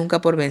se dan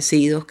nunca por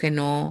vencidos, que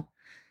no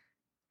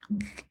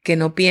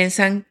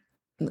piensan,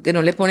 que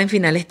no le ponen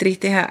finales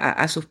tristes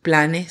a sus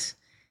planes,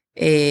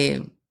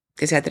 que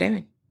se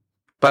atreven.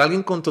 Para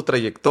alguien con tu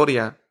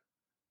trayectoria,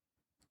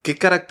 ¿qué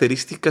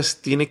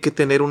características tiene que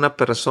tener una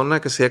persona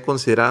que sea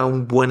considerada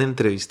un buen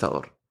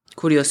entrevistador?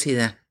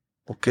 Curiosidad.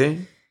 Ok.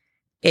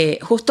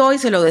 Justo hoy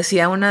se lo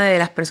decía a una de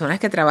las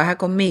personas que trabaja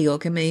conmigo,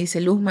 que me dice,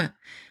 Luzma,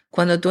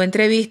 cuando tú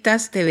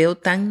entrevistas te veo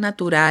tan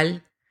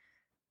natural,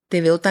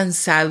 te veo tan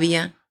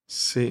sabia.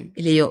 Sí.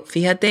 Y le digo,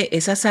 fíjate,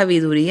 esa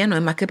sabiduría no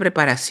es más que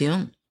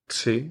preparación.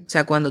 Sí. O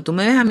sea, cuando tú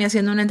me ves a mí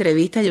haciendo una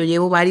entrevista, yo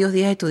llevo varios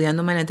días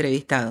estudiándome al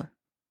entrevistado,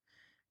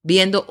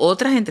 viendo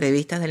otras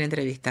entrevistas del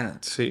entrevistado.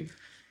 Sí.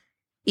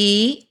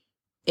 Y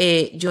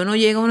yo no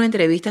llego a una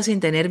entrevista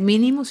sin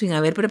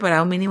haber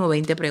preparado mínimo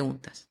 20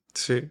 preguntas.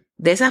 Sí.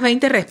 De esas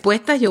 20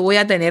 respuestas, yo voy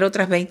a tener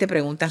otras 20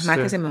 preguntas más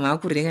que se me van a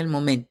ocurrir en el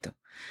momento.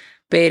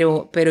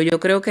 Pero yo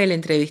creo que el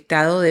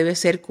entrevistado debe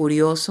ser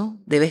curioso,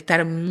 debe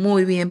estar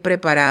muy bien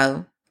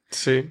preparado.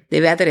 Sí.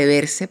 Debe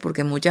atreverse,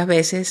 porque muchas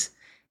veces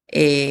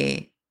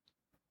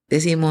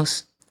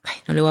decimos, ay,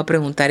 no le voy a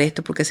preguntar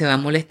esto porque se va a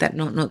molestar.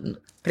 No,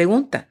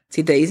 pregunta.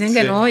 Si te dicen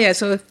que no, ya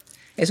eso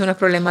no es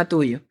problema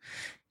tuyo.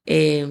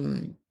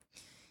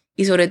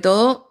 Y sobre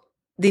todo,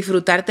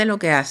 disfrutarte lo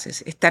que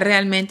haces, estar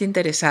realmente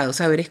interesado,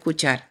 saber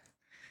escuchar.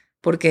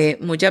 Porque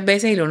muchas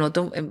veces, y lo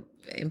noto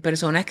en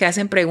personas que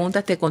hacen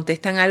preguntas, te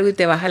contestan algo y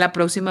te vas a la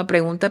próxima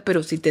pregunta,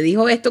 pero si te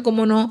dijo esto,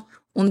 ¿cómo no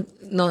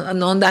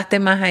andaste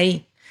más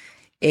ahí?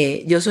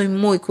 Yo soy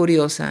muy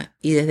curiosa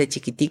y desde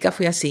chiquitica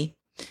fui así.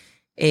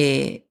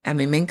 A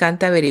mí me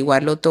encanta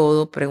averiguarlo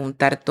todo,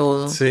 preguntar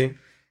todo. Sí.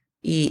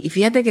 Y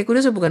fíjate qué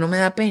curioso, porque no me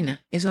da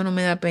pena. Eso no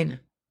me da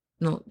pena.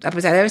 No, a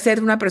pesar de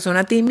ser una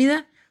persona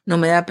tímida, no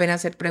me da pena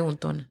ser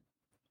preguntona.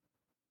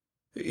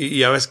 Y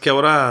ya ves que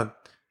ahora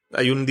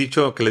hay un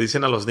dicho que le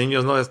dicen a los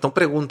niños, no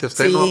pregunte,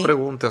 usted no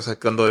pregunte, o sea,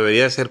 cuando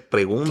debería ser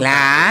pregunta.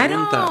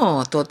 Claro,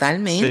 pregunta.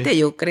 Totalmente. Sí.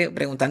 Yo creo,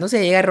 preguntando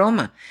se llega a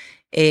Roma.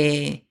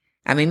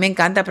 A mí me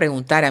encanta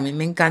preguntar, a mí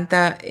me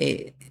encanta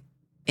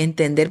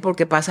entender por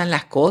qué pasan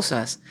las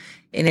cosas.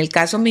 En el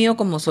caso mío,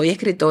 como soy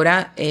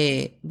escritora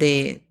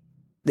de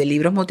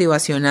libros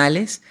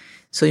motivacionales,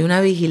 soy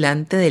una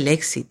vigilante del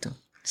éxito.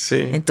 Sí.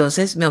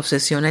 Entonces me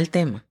obsesiona el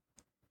tema.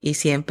 Y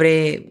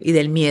siempre, y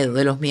del miedo,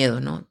 de los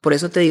miedos, ¿no? Por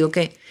eso te digo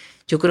que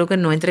yo creo que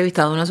no he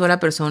entrevistado a una sola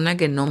persona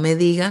que no me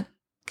diga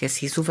que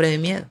sí sufre de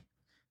miedo.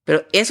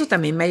 Pero eso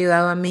también me ha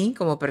ayudado a mí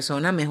como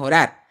persona a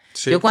mejorar.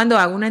 Sí. Yo cuando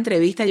hago una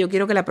entrevista, yo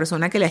quiero que la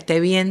persona que la esté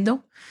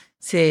viendo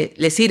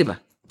le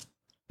sirva.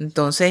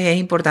 Entonces es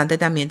importante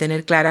también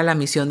tener clara la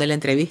misión de la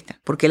entrevista.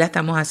 ¿Por qué la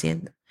estamos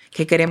haciendo?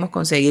 ¿Qué queremos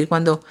conseguir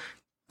cuando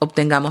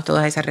obtengamos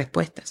todas esas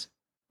respuestas?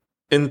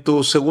 En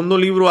tu segundo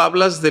libro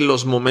hablas de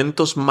los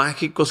momentos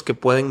mágicos que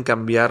pueden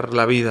cambiar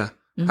la vida.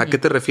 ¿A qué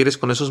te refieres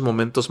con esos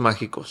momentos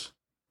mágicos?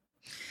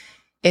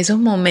 Esos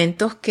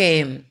momentos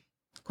que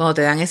cuando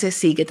te dan ese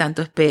sí que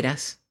tanto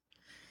esperas,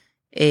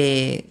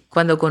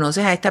 cuando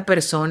conoces a esta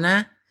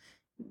persona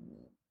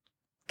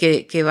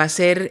que va a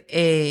ser,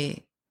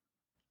 que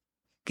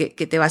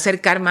te va a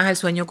acercar más al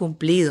sueño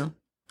cumplido.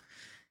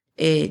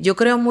 Yo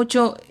creo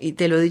mucho, y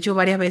te lo he dicho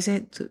varias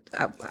veces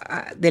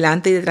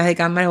delante y detrás de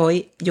cámara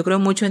hoy, yo creo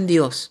mucho en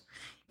Dios.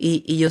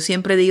 Y yo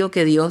siempre digo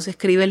que Dios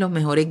escribe los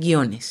mejores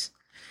guiones.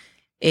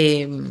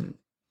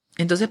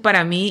 Entonces,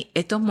 para mí,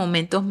 estos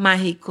momentos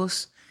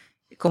mágicos,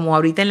 como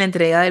ahorita en la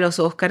entrega de los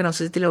Oscars, no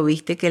sé si te lo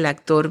viste, que el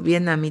actor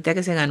vietnamita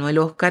que se ganó el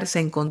Oscar se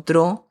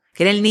encontró,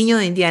 que era el niño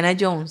de Indiana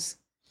Jones,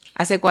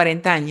 hace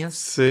 40 años.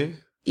 Sí.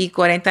 Y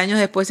 40 años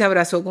después se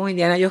abrazó con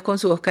Indiana Jones con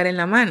su Oscar en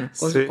la mano,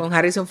 con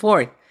Harrison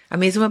Ford. A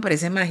mí eso me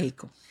parece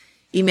mágico.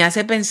 Y me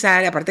hace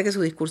pensar, aparte que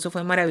su discurso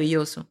fue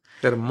maravilloso.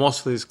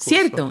 Hermoso discurso.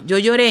 Cierto, yo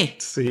lloré.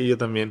 Sí, yo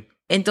también.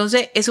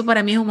 Entonces, eso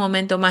para mí es un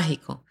momento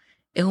mágico.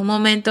 Es un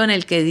momento en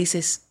el que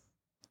dices,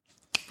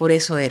 por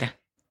eso era.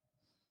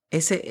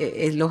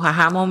 Los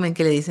aha moment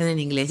que le dicen en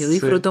inglés. Yo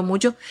disfruto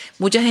mucho.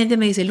 Mucha gente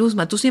me dice,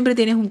 Luzma, tú siempre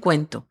tienes un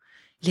cuento.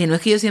 Le dije, no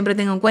es que yo siempre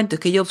tenga un cuento, es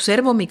que yo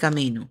observo mi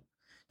camino.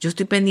 Yo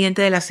estoy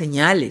pendiente de las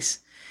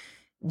señales.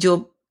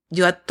 Yo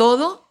a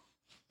todo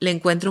le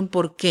encuentro un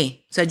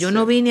porqué. O sea, yo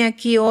no vine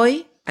aquí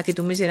hoy a que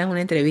tú me hicieras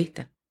una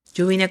entrevista.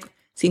 Yo vine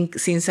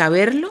sin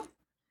saberlo.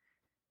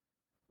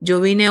 Yo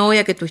vine hoy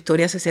a que tu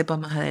historia se sepa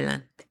más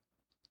adelante.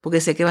 Porque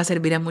sé que va a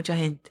servir a mucha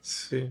gente.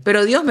 Sí.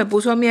 Pero Dios me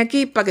puso a mí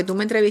aquí para que tú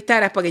me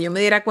entrevistaras, para que yo me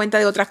diera cuenta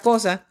de otras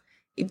cosas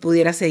y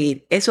pudiera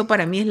seguir. Eso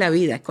para mí es la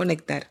vida, es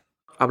conectar.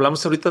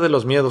 Hablamos ahorita de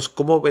los miedos.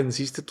 ¿Cómo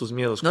venciste tus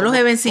miedos? No los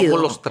he vencido.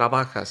 ¿Cómo los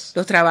trabajas?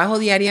 Los trabajo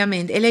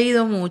diariamente. He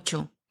leído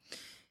mucho.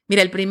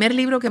 Mira, el primer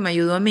libro que me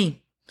ayudó a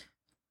mí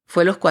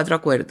fue Los 4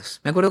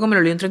 Acuerdos. Me acuerdo que me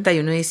lo leí el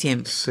 31 de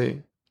diciembre.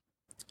 Sí.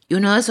 Y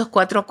uno de esos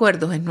 4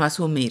 acuerdos es no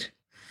asumir.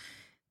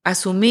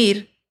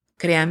 Asumir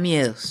crea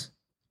miedos.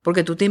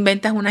 Porque tú te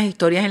inventas unas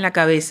historias en la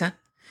cabeza.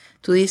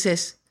 Tú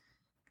dices,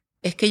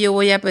 es que yo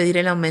voy a pedir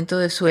el aumento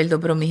de sueldo,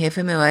 pero mi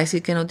jefe me va a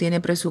decir que no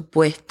tiene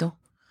presupuesto.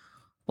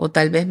 O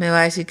tal vez me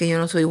va a decir que yo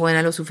no soy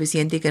buena lo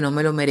suficiente y que no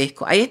me lo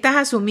merezco. Ahí estás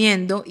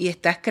asumiendo y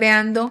estás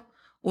creando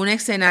un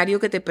escenario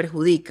que te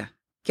perjudica.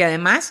 Que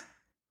además,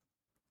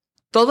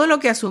 todo lo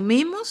que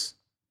asumimos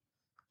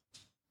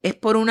es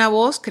por una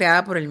voz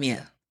creada por el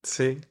miedo.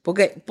 Sí.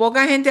 Porque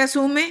poca gente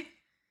asume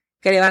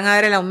que le van a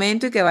dar el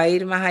aumento y que va a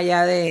ir más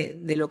allá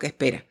de lo que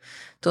espera.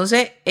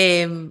 Entonces,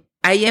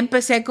 ahí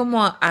empecé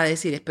como a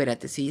decir,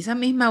 espérate, si esa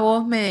misma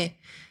voz me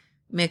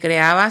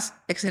creabas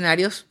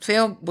escenarios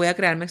feos, voy a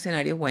crearme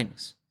escenarios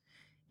buenos.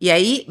 Y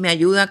ahí me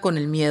ayuda con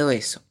el miedo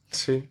eso.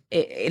 Sí.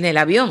 En el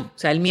avión, o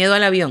sea, el miedo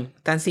al avión,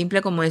 tan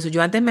simple como eso.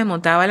 Yo antes me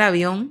montaba al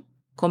avión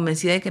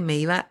convencida de que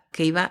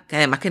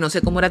además que no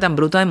sé cómo era tan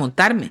bruta de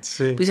montarme.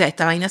 Sí. Pues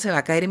esta vaina se va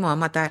a caer y me va a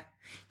matar.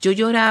 Yo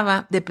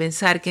lloraba de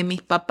pensar que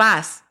mis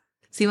papás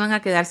se iban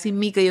a quedar sin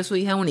mí, que yo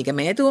soy hija única.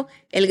 Me detuvo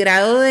el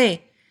grado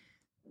de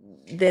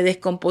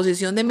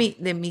descomposición de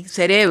mi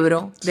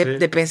cerebro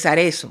de pensar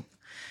eso.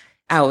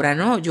 Ahora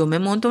no, yo me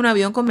monto un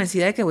avión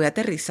convencida de que voy a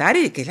aterrizar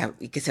y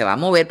que se va a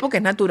mover porque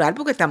es natural,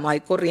 porque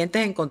ahí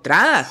corrientes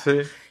encontradas.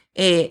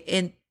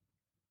 Sí.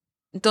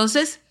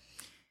 Entonces,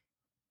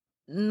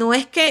 no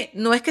es que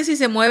si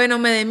se mueve no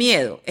me dé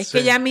miedo, es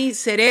que ya mi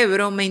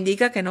cerebro me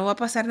indica que no va a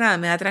pasar nada,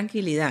 me da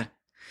tranquilidad.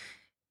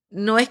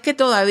 No es que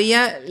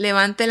todavía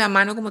levante la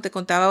mano, como te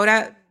contaba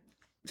ahora,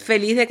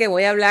 feliz de que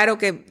voy a hablar o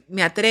que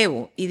me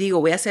atrevo y digo,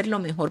 voy a hacer lo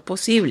mejor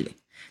posible.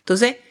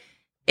 Entonces,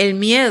 el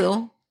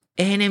miedo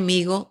es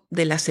enemigo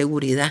de la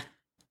seguridad.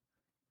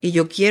 Y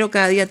yo quiero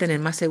cada día tener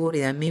más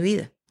seguridad en mi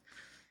vida.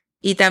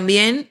 Y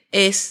también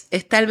es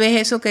tal vez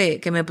eso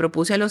que me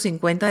propuse a los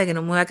 50 de que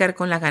no me voy a quedar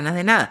con las ganas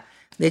de nada.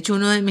 De hecho,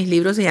 uno de mis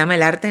libros se llama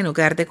El arte de no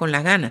quedarte con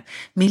las ganas.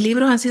 Mis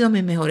libros han sido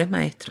mis mejores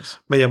maestros.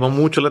 Me llamó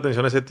mucho la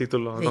atención ese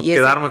título, no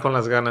quedarme con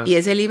las ganas. Y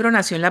ese libro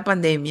nació en la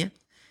pandemia.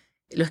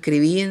 Lo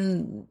escribí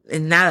en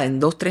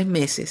 2, 3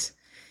 meses.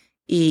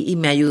 Y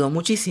me ayudó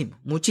muchísimo,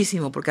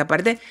 muchísimo. Porque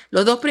aparte,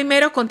 los 2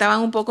 primeros contaban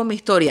un poco mi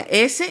historia.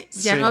 Ese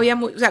ya no había...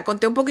 O sea,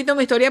 conté un poquito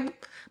mi historia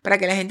para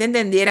que la gente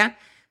entendiera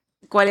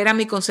cuál era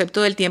mi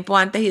concepto del tiempo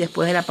antes y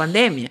después de la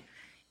pandemia.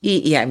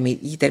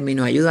 Y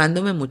terminó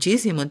ayudándome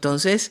muchísimo.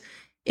 Entonces...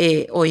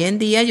 Hoy en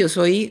día yo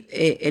soy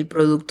el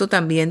producto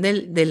también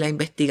de la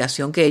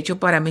investigación que he hecho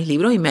para mis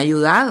libros y me ha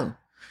ayudado.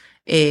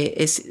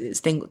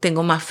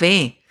 Tengo más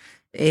fe.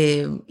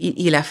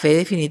 Y la fe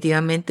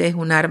definitivamente es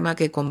un arma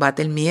que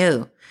combate el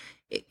miedo.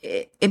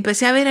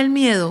 Empecé a ver el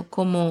miedo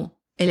como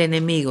el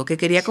enemigo que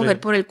quería Sí. coger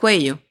por el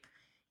cuello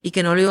y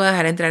que no lo iba a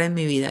dejar entrar en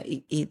mi vida.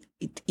 Y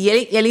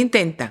él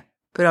intenta,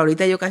 pero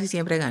ahorita yo casi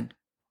siempre gano.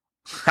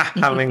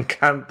 Me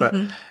encanta.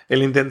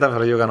 Él intenta,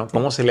 pero yo gano.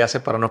 ¿Cómo se le hace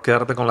para no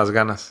quedarte con las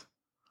ganas?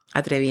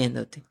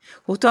 Atreviéndote.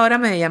 Justo ahora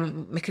me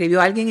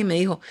escribió alguien y me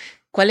dijo,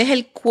 ¿cuál es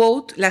el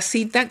quote, la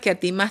cita que a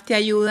ti más te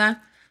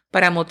ayuda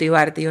para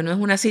motivarte? Yo no es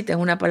una cita, es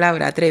una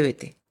palabra,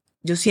 atrévete.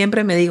 Yo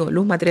siempre me digo,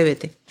 Luzma,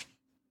 atrévete.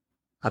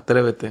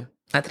 Atrévete.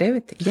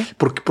 Atrévete, ya.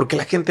 ¿Por qué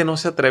la gente no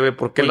se atreve?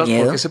 ¿Por qué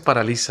se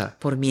paraliza?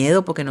 Por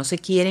miedo, porque no se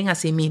quieren a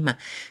sí misma.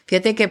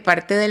 Fíjate que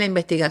parte de la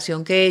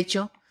investigación que he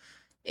hecho,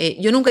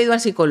 yo nunca he ido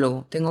al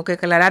psicólogo, tengo que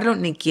aclararlo,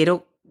 ni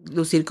quiero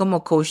lucir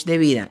como coach de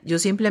vida. Yo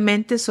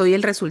simplemente soy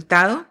el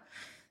resultado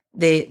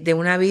de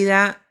una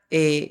vida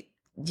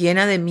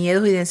llena de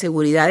miedos y de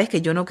inseguridades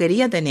que yo no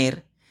quería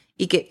tener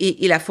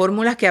y las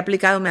fórmulas que he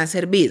aplicado me han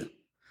servido.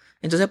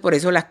 Entonces, por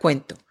eso las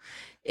cuento.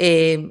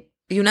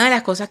 Y una de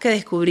las cosas que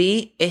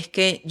descubrí es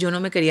que yo no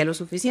me quería lo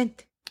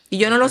suficiente. Y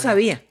yo no lo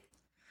sabía.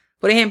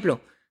 Por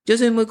ejemplo, yo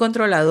soy muy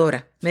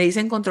controladora. Me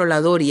dicen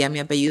controladoria, mi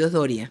apellido es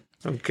Doria.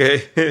 Ok.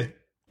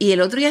 Y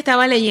el otro día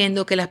estaba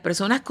leyendo que las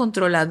personas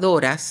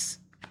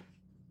controladoras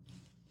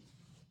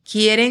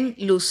quieren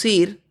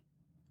lucir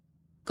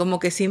como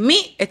que sin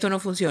mí esto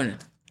no funciona.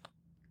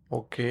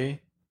 Ok.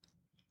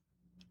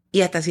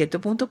 Y hasta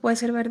cierto punto puede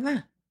ser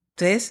verdad.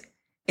 Entonces,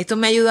 esto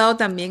me ha ayudado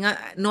también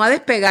no a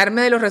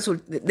despegarme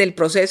del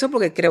proceso,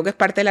 porque creo que es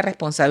parte de la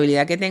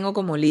responsabilidad que tengo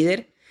como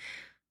líder,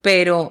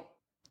 pero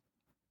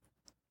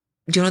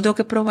yo no tengo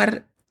que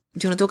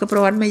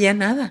probarme ya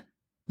nada.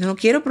 Yo no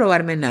quiero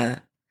probarme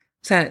nada.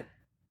 O sea,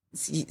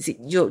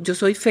 yo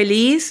soy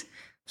feliz,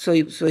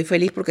 soy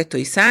feliz porque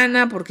estoy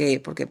sana,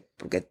 porque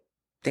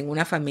tengo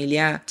una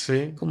familia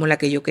Sí. como la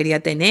que yo quería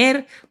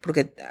tener,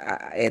 porque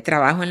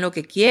trabajo en lo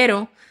que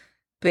quiero.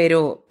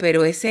 Pero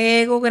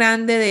ese ego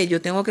grande de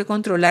yo tengo que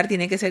controlar,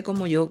 tiene que ser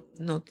como yo,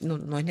 no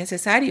es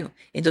necesario.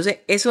 Entonces,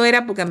 eso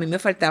era porque a mí me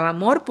faltaba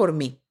amor por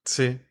mí.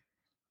 Sí.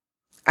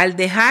 Al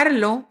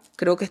dejarlo,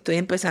 creo que estoy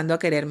empezando a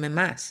quererme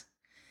más.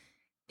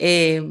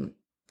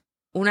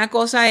 Una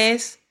cosa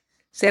es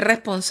ser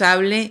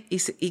responsable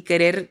y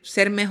querer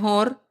ser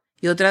mejor,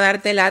 y otra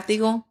darte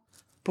látigo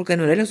porque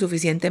no eres lo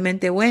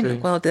suficientemente bueno. Sí.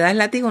 Cuando te das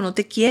látigo no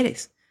te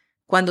quieres.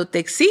 Cuando te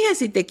exiges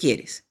sí te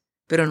quieres,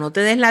 pero no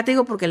te des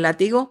látigo porque el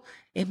látigo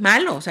es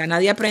malo. O sea,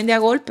 nadie aprende a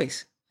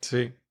golpes.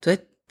 Sí.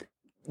 Entonces,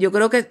 yo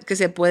creo que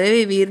se puede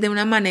vivir de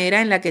una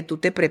manera en la que tú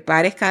te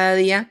prepares cada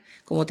día,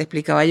 como te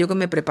explicaba yo que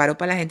me preparo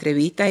para las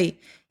entrevistas y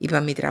para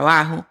mi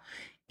trabajo,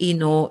 y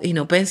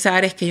no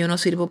pensar es que yo no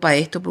sirvo para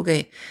esto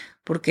porque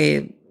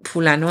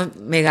fulano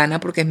me gana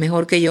porque es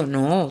mejor que yo.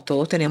 No,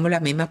 todos tenemos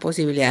las mismas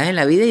posibilidades en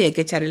la vida y hay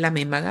que echarle la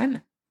misma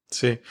gana.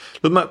 Sí.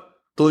 Luzma,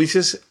 tú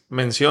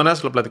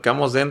mencionas, lo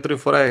platicamos dentro y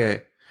fuera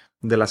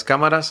de las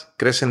cámaras,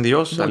 crees en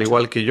Dios, Mucho. al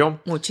igual que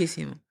yo.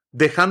 Muchísimo.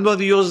 Dejando a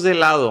Dios de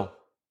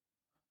lado,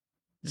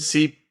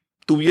 si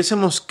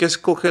tuviésemos que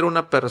escoger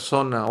una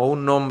persona o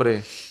un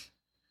nombre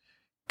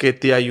que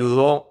te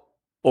ayudó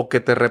o que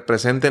te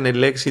represente en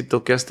el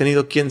éxito que has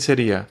tenido, ¿quién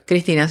sería?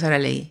 Cristina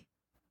Saralegui.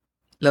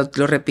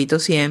 Lo repito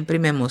siempre y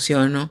me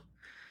emociono.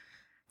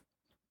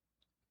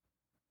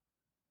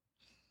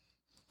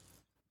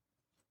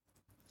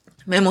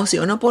 Me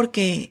emociono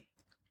porque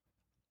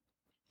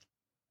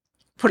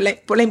por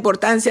la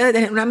importancia de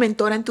tener una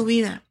mentora en tu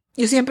vida.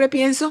 Yo siempre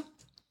pienso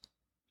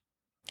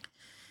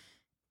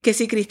que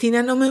si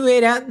Cristina no me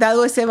hubiera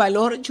dado ese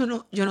valor, yo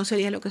no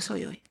sería lo que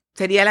soy hoy.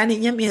 Sería la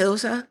niña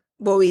miedosa,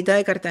 bobita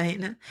de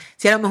Cartagena.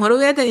 Si a lo mejor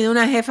hubiera tenido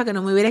una jefa que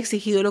no me hubiera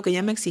exigido lo que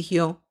ella me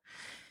exigió,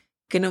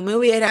 que no me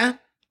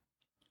hubiera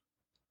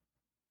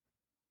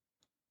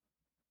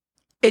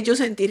hecho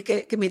sentir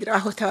que mi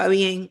trabajo estaba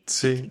bien,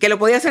 Sí. que lo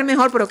podía hacer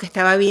mejor, pero que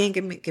estaba bien,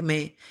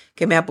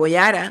 que me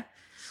apoyara,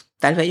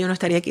 tal vez yo no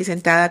estaría aquí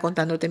sentada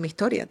contándote mi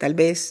historia. Tal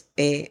vez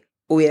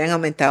hubieran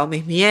aumentado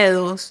mis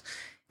miedos.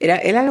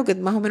 Era lo que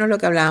más o menos lo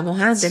que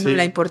hablábamos antes, ¿no? Sí.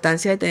 La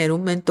importancia de tener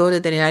un mentor,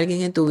 de tener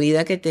alguien en tu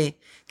vida que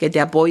te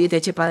apoye y te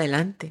eche para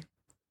adelante.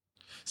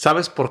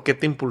 ¿Sabes por qué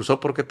te impulsó?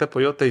 ¿Por qué te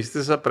apoyó? ¿Te hiciste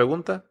esa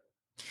pregunta?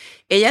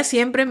 Ella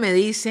siempre me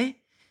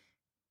dice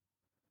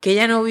que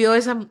ella no vio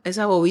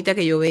esa bobita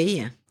que yo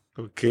veía.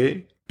 Ok.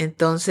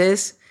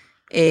 Entonces,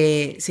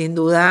 sin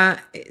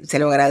duda, se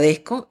lo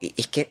agradezco. Y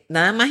es que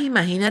nada más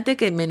imagínate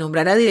que me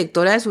nombrara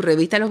directora de su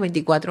revista a los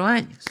 24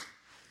 años.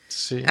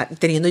 Sí.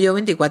 Teniendo yo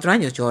 24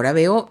 años. Yo ahora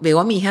veo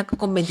a mi hija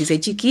con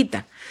 26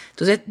 chiquita.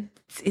 Entonces,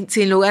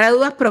 sin lugar a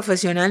dudas,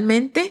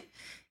 profesionalmente,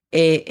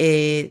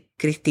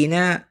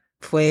 Cristina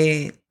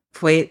fue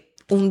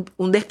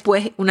un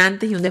después, un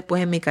antes y un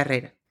después en mi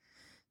carrera.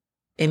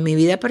 En mi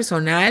vida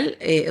personal,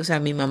 o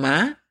sea, mi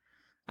mamá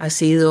ha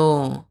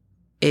sido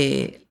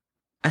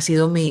ha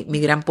sido mi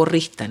gran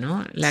porrista,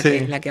 ¿no? La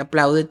que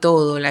aplaude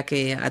todo, la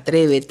que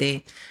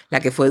atrévete, la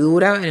que fue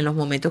dura en los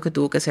momentos que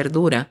tuvo que ser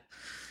dura.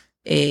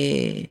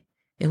 Es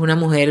una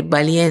mujer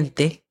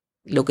valiente,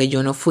 lo que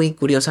yo no fui,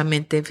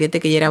 curiosamente. Fíjate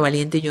que ella era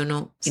valiente y yo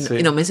no,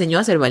 y no me enseñó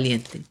a ser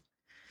valiente.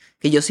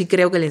 Que yo sí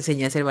creo que le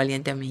enseñé a ser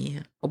valiente a mi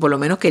hija. O por lo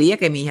menos quería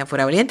que mi hija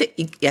fuera valiente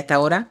y hasta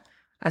ahora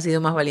ha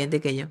sido más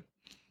valiente que yo.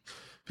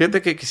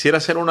 Fíjate que quisiera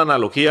hacer una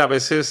analogía, a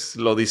veces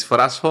lo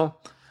disfrazo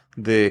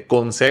de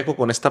consejo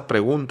con esta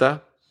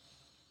pregunta.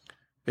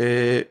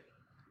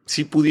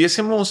 Si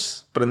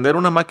pudiésemos prender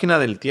una máquina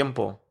del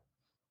tiempo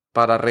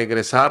para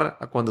regresar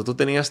a cuando tú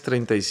tenías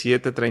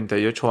 37,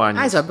 38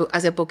 años. Eso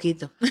hace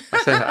poquito.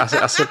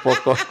 Hace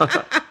poco.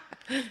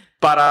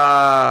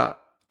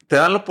 Te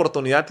dan la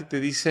oportunidad y te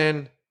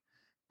dicen,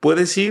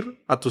 puedes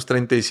ir a tus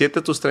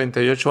 37, tus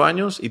 38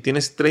 años y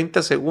tienes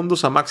 30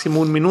 segundos a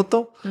máximo 1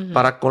 minuto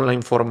para con la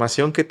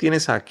información que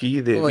tienes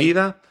aquí de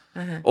vida,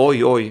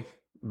 hoy,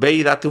 ve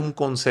y date un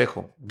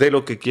consejo de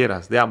lo que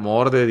quieras, de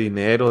amor, de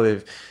dinero,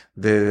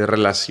 de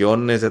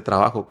relaciones, de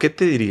trabajo. ¿Qué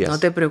te dirías? No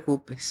te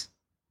preocupes.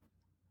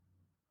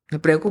 Me he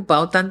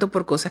preocupado tanto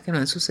por cosas que no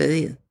han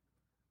sucedido.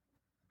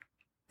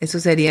 Eso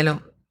sería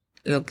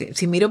lo que...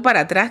 Si miro para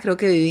atrás, creo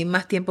que viví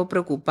más tiempo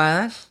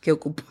preocupada que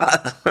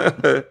ocupada.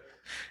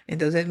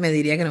 Entonces me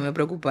diría que no me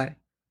preocupara.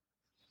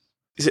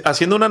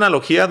 Haciendo una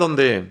analogía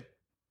donde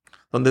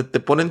te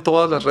ponen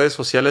todas las redes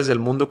sociales del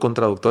mundo con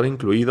traductor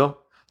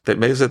incluido,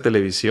 medios de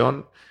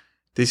televisión,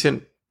 te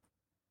dicen,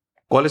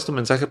 ¿cuál es tu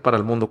mensaje para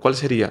el mundo? ¿Cuál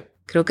sería?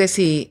 Creo que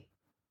si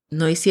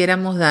no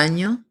hiciéramos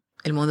daño,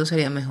 el mundo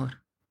sería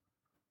mejor.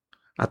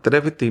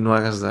 Atrévete y no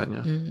hagas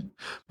daño.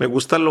 Me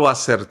gusta lo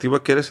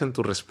asertivo que eres en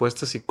tus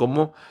respuestas y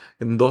cómo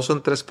en 2 o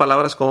en 3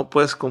 palabras, cómo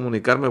puedes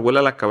comunicar. Me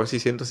vuela la cabeza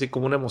y siento así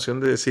como una emoción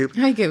de decir,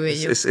 ay, qué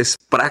bello. Es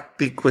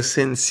práctico, es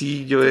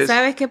sencillo.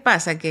 ¿Sabes qué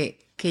pasa?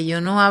 Que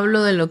yo no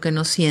hablo de lo que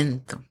no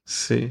siento.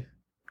 Sí.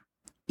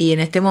 Y en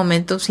este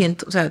momento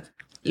siento, o sea,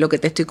 lo que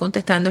te estoy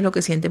contestando es lo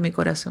que siente mi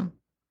corazón.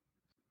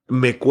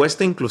 Me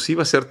cuesta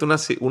inclusive hacerte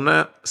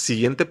una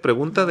siguiente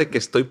pregunta de que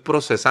estoy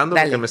procesando.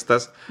 Dale, lo que me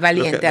estás...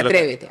 valiente,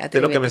 atrévete. De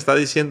lo que me está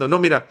diciendo. No,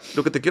 mira,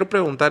 lo que te quiero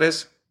preguntar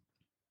es,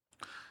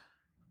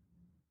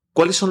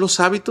 ¿cuáles son los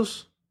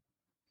hábitos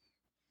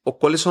o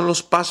cuáles son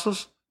los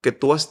pasos que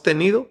tú has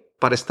tenido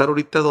para estar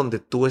ahorita donde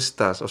tú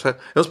estás? O sea,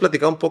 hemos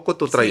platicado un poco de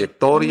tu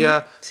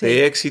trayectoria,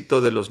 de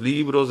éxito, de los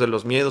libros, de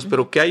los miedos,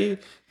 pero ¿qué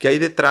hay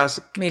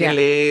detrás? Mira, ¿qué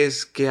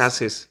lees? ¿Qué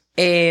haces?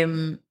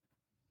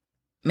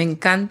 Me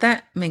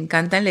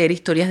encanta leer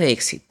historias de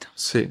éxito.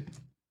 Sí.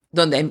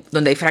 Donde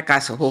hay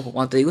fracasos. Ojo,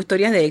 cuando te digo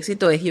historias de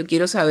éxito es yo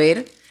quiero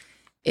saber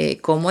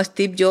cómo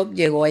Steve Jobs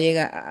llegó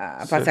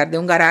a pasar de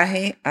un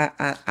garaje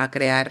a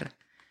crear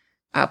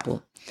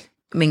Apple.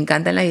 Me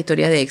encantan las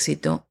historias de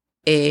éxito.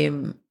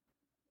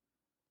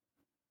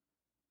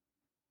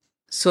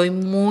 Soy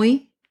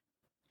muy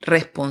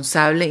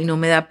responsable y no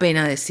me da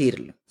pena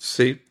decirlo.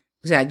 Sí.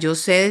 O sea, yo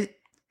sé,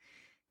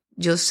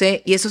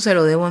 y eso se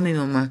lo debo a mi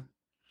mamá.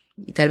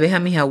 Y tal vez a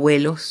mis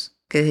abuelos,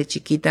 que desde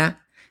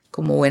chiquita,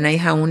 como buena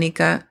hija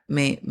única,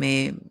 me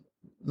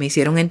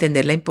hicieron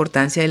entender la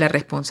importancia de la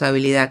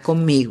responsabilidad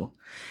conmigo.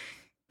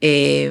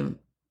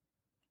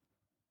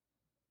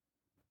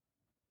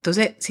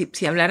 Entonces,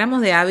 si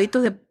habláramos de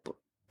hábitos,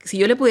 si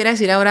yo le pudiera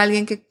decir ahora a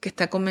alguien que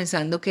está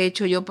comenzando qué he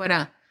hecho yo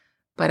para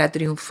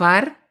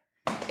triunfar,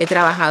 he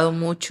trabajado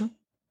mucho,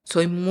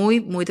 soy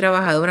muy, muy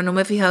trabajadora, no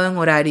me he fijado en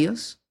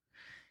horarios.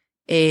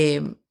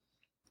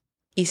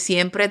 Y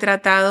siempre he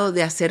tratado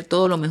de hacer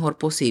todo lo mejor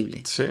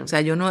posible. Sí. O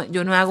sea, yo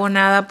no hago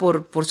nada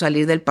por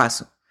salir del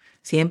paso.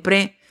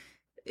 Siempre,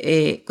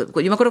 yo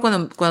me acuerdo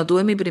cuando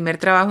tuve mi primer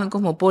trabajo en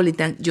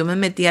Cosmopolitan, yo me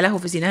metía a las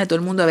oficinas de todo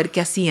el mundo a ver qué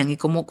hacían y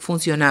cómo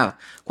funcionaba.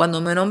 Cuando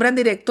me nombran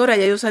directora,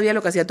 ya yo sabía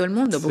lo que hacía todo el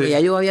mundo, porque ya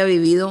yo había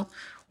vivido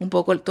un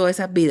poco todas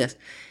esas vidas.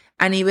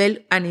 A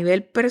nivel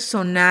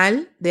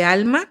personal, de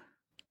alma,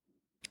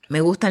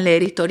 me gustan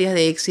leer historias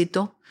de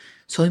éxito.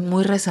 Soy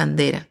muy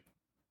rezandera,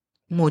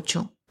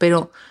 mucho,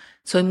 pero...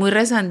 soy muy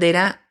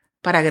rezandera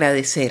para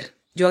agradecer.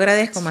 Yo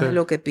agradezco más de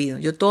lo que pido.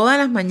 Yo todas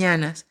las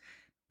mañanas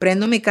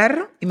prendo mi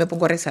carro y me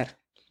pongo a rezar.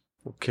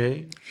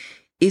 Okay.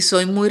 Y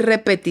soy muy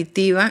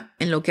repetitiva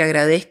en lo que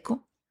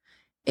agradezco.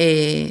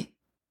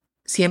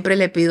 Siempre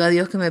le pido a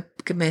Dios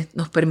que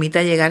nos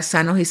permita llegar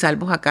sanos y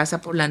salvos a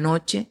casa por la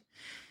noche.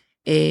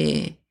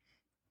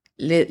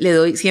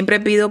 Siempre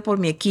pido por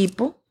mi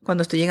equipo.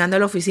 Cuando estoy llegando a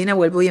la oficina,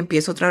 vuelvo y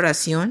empiezo otra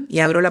oración y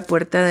abro la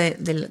puerta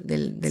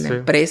de la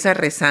empresa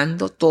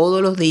rezando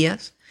todos los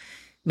días.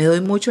 Me doy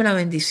mucho la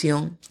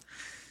bendición.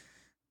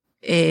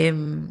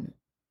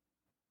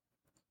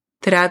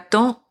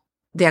 Trato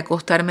de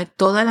acostarme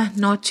todas las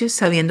noches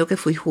sabiendo que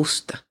fui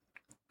justa.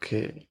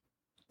 Okay.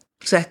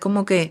 O sea, es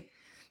como que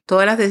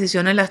todas las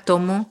decisiones las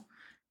tomo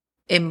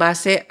en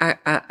base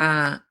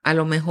a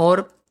lo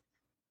mejor,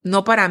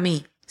 no para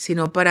mí,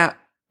 sino para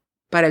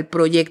el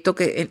proyecto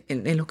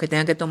en los que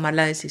tenga que tomar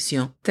la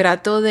decisión.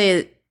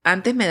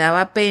 Antes me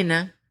daba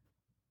pena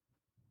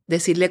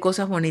decirle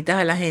cosas bonitas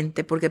a la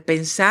gente porque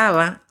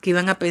pensaba que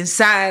iban a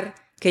pensar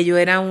que yo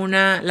era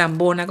una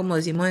lambona, como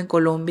decimos en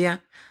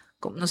Colombia,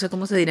 no sé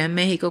cómo se dirá en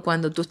México,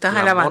 cuando tú estás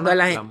alabando a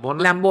la gente.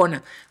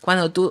 Lambona.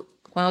 Cuando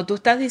tú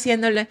estás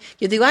diciéndole,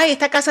 yo digo, ay,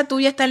 esta casa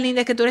tuya es tan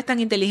linda, es que tú eres tan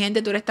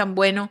inteligente, tú eres tan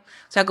bueno.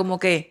 O sea, como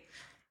que...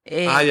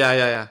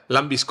 ya.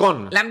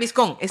 Lambiscón.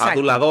 Lambiscón, exacto.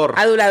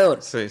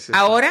 Adulador. Sí.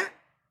 Ahora,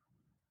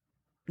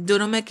 yo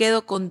no me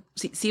quedo con...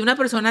 Si una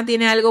persona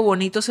tiene algo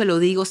bonito, se lo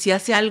digo. Si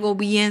hace algo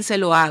bien, se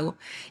lo hago.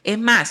 Es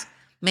más,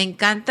 me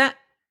encanta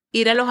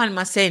ir a los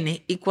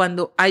almacenes y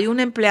cuando hay un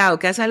empleado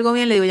que hace algo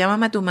bien, le digo,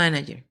 llámame a tu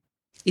manager.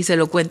 Y se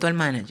lo cuento al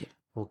manager.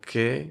 Ok.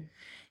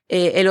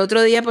 El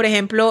otro día, por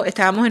ejemplo,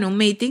 estábamos en un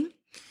meeting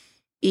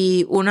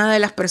y una de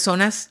las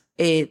personas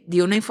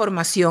dio una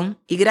información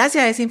y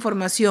gracias a esa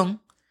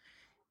información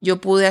yo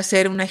pude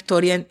hacer una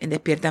historia en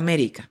Despierta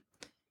América.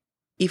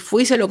 Y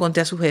fui y se lo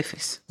conté a sus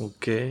jefes.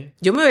 Ok.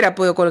 Yo me hubiera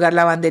podido colgar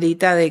la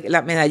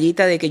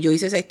medallita de que yo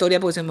hice esa historia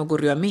porque se me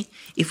ocurrió a mí.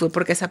 Y fue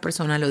porque esa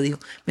persona lo dijo.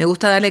 Me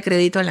gusta darle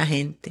crédito a la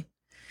gente.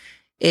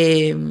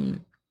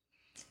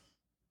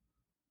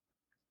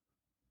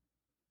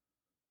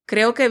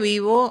 Creo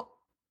que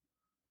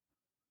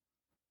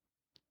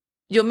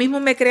yo mismo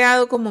me he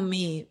creado como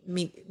mi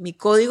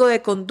código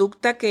de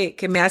conducta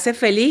que me hace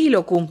feliz y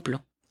lo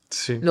cumplo.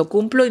 Sí. Lo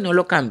cumplo y no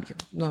lo cambio.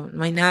 No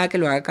hay nada que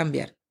lo haga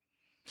cambiar.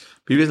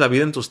 Vives la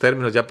vida en tus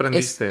términos, ya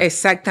aprendiste.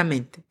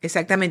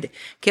 Exactamente.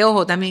 Que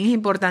ojo, también es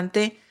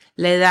importante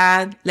la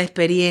edad, la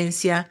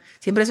experiencia.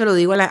 Siempre se lo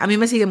digo a mí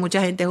me sigue mucha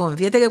gente joven.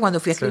 Fíjate que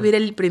cuando fui a escribir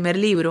el primer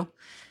libro,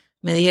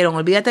 me dijeron,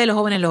 olvídate de los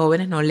jóvenes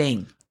no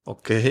leen.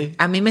 Ok.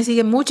 A mí me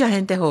sigue mucha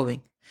gente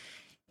joven.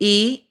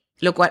 Y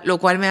lo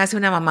cual me hace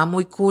una mamá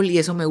muy cool y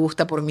eso me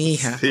gusta por mi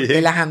hija. Sí.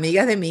 Porque las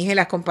amigas de mi hija y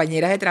las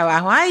compañeras de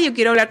trabajo, ay, yo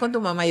quiero hablar con tu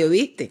mamá, ¿yo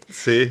viste?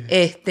 Sí.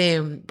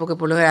 Porque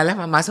por lo general las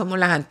mamás somos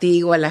las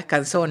antiguas, las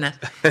canzonas.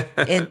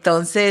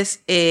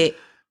 Entonces,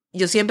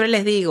 yo siempre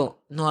les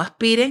digo, no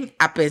aspiren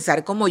a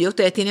pensar como yo,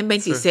 ustedes tienen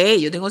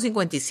 26, yo tengo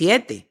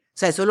 57. O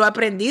sea, eso lo he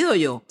aprendido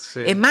yo.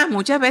 Sí. Es más,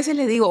 muchas veces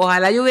les digo,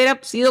 ojalá yo hubiera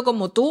sido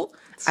como tú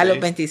a los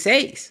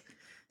 26.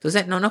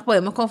 Entonces, no nos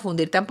podemos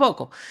confundir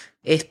tampoco.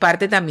 Es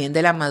parte también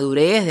de la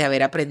madurez, de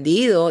haber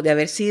aprendido, de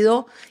haber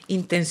sido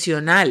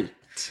intencional.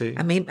 Sí.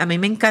 A mí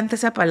me encanta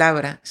esa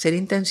palabra, ser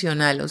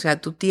intencional. O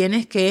sea, tú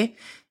tienes que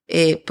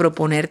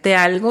proponerte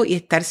algo y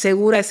estar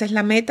segura, esa es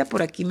la meta,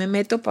 por aquí me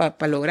meto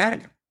para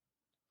lograrlo.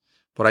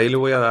 Por ahí le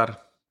voy a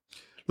dar.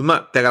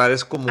 Luzma, te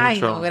agradezco mucho. Ay,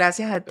 no,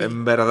 gracias a ti.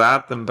 En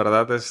verdad,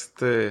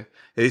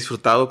 he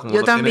disfrutado como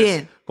yo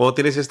también. Como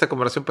tienes esta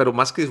conversación, pero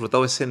más que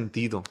disfrutado, he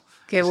sentido.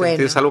 Qué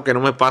bueno. Es algo que no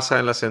me pasa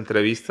en las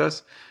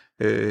entrevistas.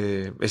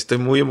 Estoy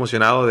muy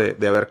emocionado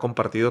de haber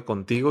compartido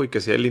contigo y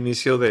que sea el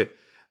inicio de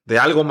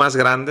algo más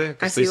grande.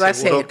 Que así estoy va a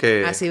seguro ser.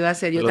 Que así va a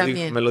ser. Yo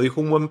también. Me lo dijo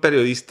un buen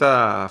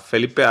periodista,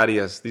 Felipe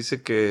Arias.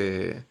 Dice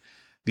que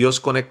Dios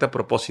conecta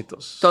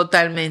propósitos.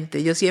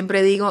 Totalmente. Yo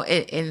siempre digo,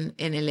 en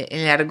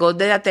el argot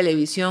de la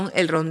televisión,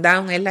 el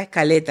rundown es la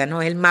escaleta,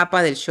 ¿no? Es el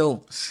mapa del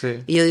show.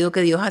 Sí. Y yo digo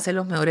que Dios hace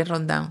los mejores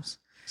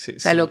rundowns. Sí, o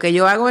sea, lo que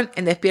yo hago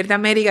en Despierta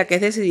América, que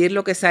es decidir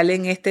lo que sale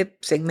en este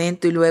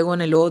segmento y luego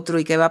en el otro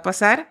y qué va a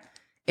pasar,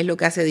 es lo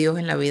que hace Dios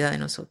en la vida de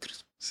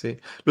nosotros. Sí.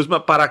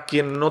 Luzma, para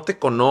quien no te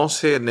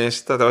conoce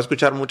te va a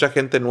escuchar mucha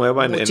gente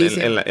nueva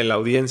en la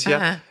audiencia.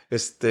 Ajá.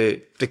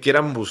 Te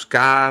quieran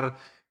buscar,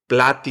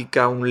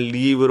 plática, un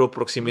libro,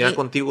 proximidad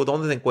contigo,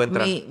 ¿dónde te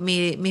encuentran?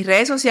 Mis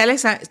redes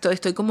sociales,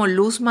 estoy como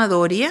Luz María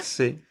Doria.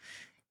 Sí.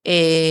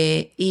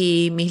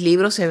 Y mis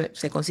libros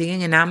se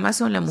consiguen en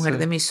Amazon, La mujer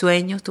de mis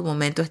sueños, Tu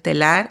momento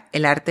estelar,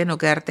 El arte de no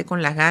quedarte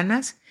con las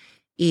ganas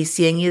y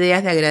 100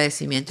 ideas de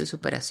agradecimiento y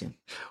superación.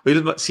 Oye,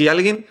 Luzma, si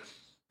alguien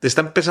te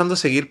está empezando a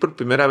seguir por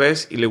primera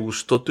vez y le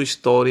gustó tu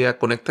historia,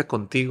 conecta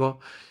contigo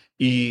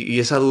y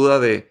esa duda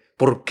de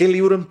 ¿por qué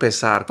libro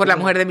empezar? Por La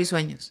mujer de mis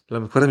sueños.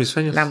 La mujer de mis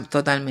sueños.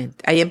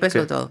 Totalmente. Ahí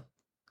empezó todo.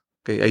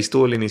 Ahí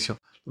estuvo el inicio.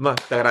 Luzma,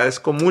 te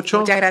agradezco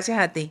mucho. Muchas gracias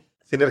a ti.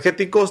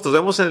 Sinergéticos, nos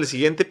vemos en el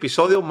siguiente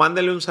episodio.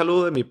 Mándenle un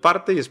saludo de mi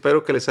parte y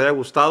espero que les haya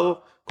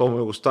gustado como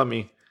me gustó a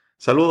mí.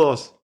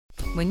 Saludos.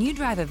 When you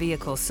drive a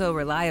vehicle so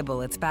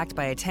reliable it's backed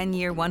by a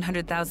 10-year,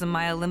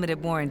 100,000-mile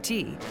limited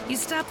warranty, you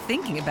stop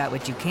thinking about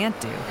what you can't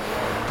do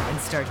and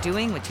start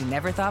doing what you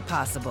never thought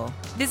possible.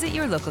 Visit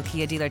your local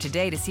Kia dealer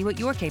today to see what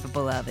you're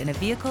capable of in a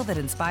vehicle that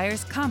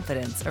inspires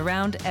confidence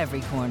around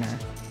every corner.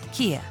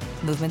 Kia,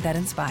 movement that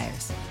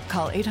inspires.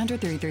 Call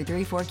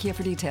 800-333-4KIA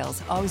for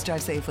details. Always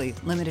drive safely.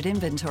 Limited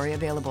inventory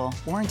available.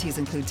 Warranties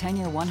include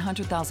 10-year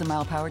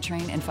 100,000-mile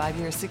powertrain and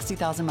 5-year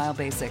 60,000-mile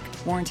basic.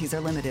 Warranties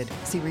are limited.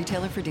 See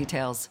retailer for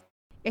details.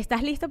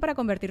 ¿Estás listo para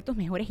convertir tus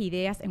mejores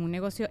ideas en un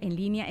negocio en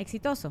línea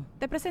exitoso?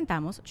 Te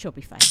presentamos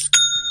Shopify.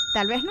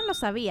 Tal vez no lo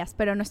sabías,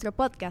 pero nuestro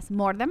podcast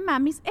More Than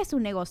Mamis es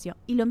un negocio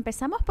y lo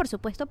empezamos por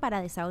supuesto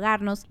para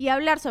desahogarnos y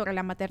hablar sobre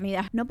la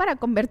maternidad, no para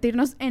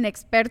convertirnos en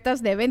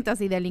expertas de ventas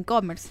y del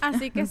e-commerce.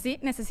 Así que sí,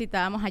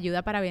 necesitábamos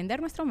ayuda para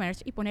vender nuestro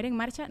merch y poner en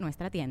marcha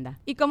nuestra tienda.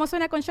 ¿Y cómo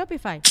suena con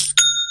Shopify?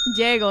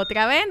 Llegó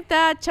otra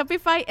venta.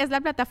 Shopify es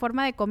la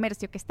plataforma de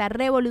comercio que está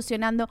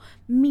revolucionando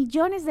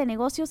millones de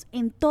negocios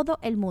en todo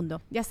el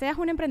mundo. Ya seas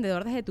un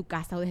emprendedor desde tu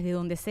casa o desde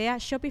donde sea,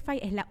 Shopify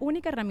es la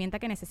única herramienta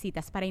que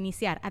necesitas para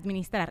iniciar,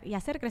 administrar y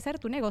hacer crecer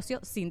tu negocio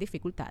sin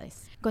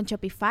dificultades. Con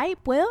Shopify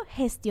puedo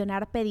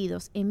gestionar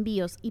pedidos,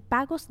 envíos y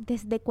pagos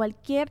desde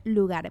cualquier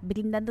lugar,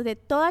 brindándote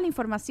toda la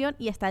información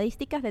y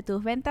estadísticas de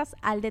tus ventas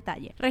al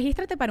detalle.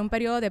 Regístrate para un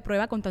periodo de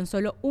prueba con tan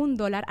solo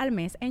 $1 al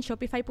mes en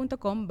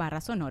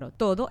shopify.com/sonoro,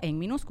 todo en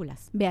minúsculas.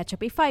 Ve a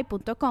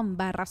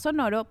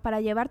shopify.com/sonoro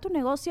para llevar tu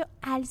negocio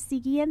al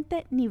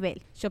siguiente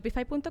nivel.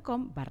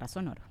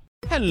 Shopify.com/sonoro.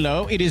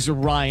 Hello, it is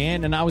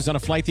Ryan, and I was on a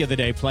flight the other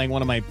day playing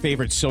one of my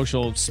favorite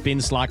social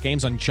spin slot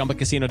games on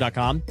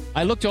ChumbaCasino.com.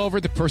 I looked over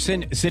at the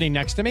person sitting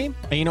next to me,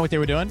 and you know what they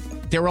were doing?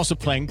 They were also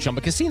playing Chumba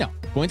Casino.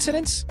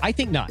 Coincidence? I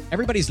think not.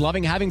 Everybody's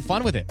loving having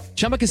fun with it.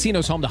 Chumba Casino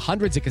is home to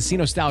hundreds of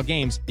casino-style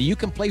games that you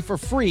can play for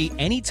free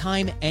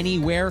anytime,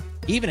 anywhere,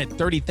 even at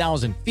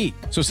 30,000 feet.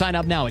 So sign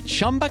up now at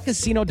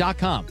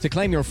ChumbaCasino.com to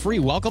claim your free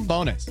welcome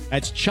bonus.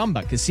 That's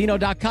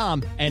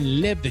ChumbaCasino.com and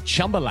live the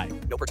Chumba life.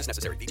 No purchase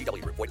necessary.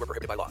 VGW Group. Void where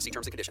prohibited by law. See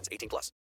terms and conditions. 18+.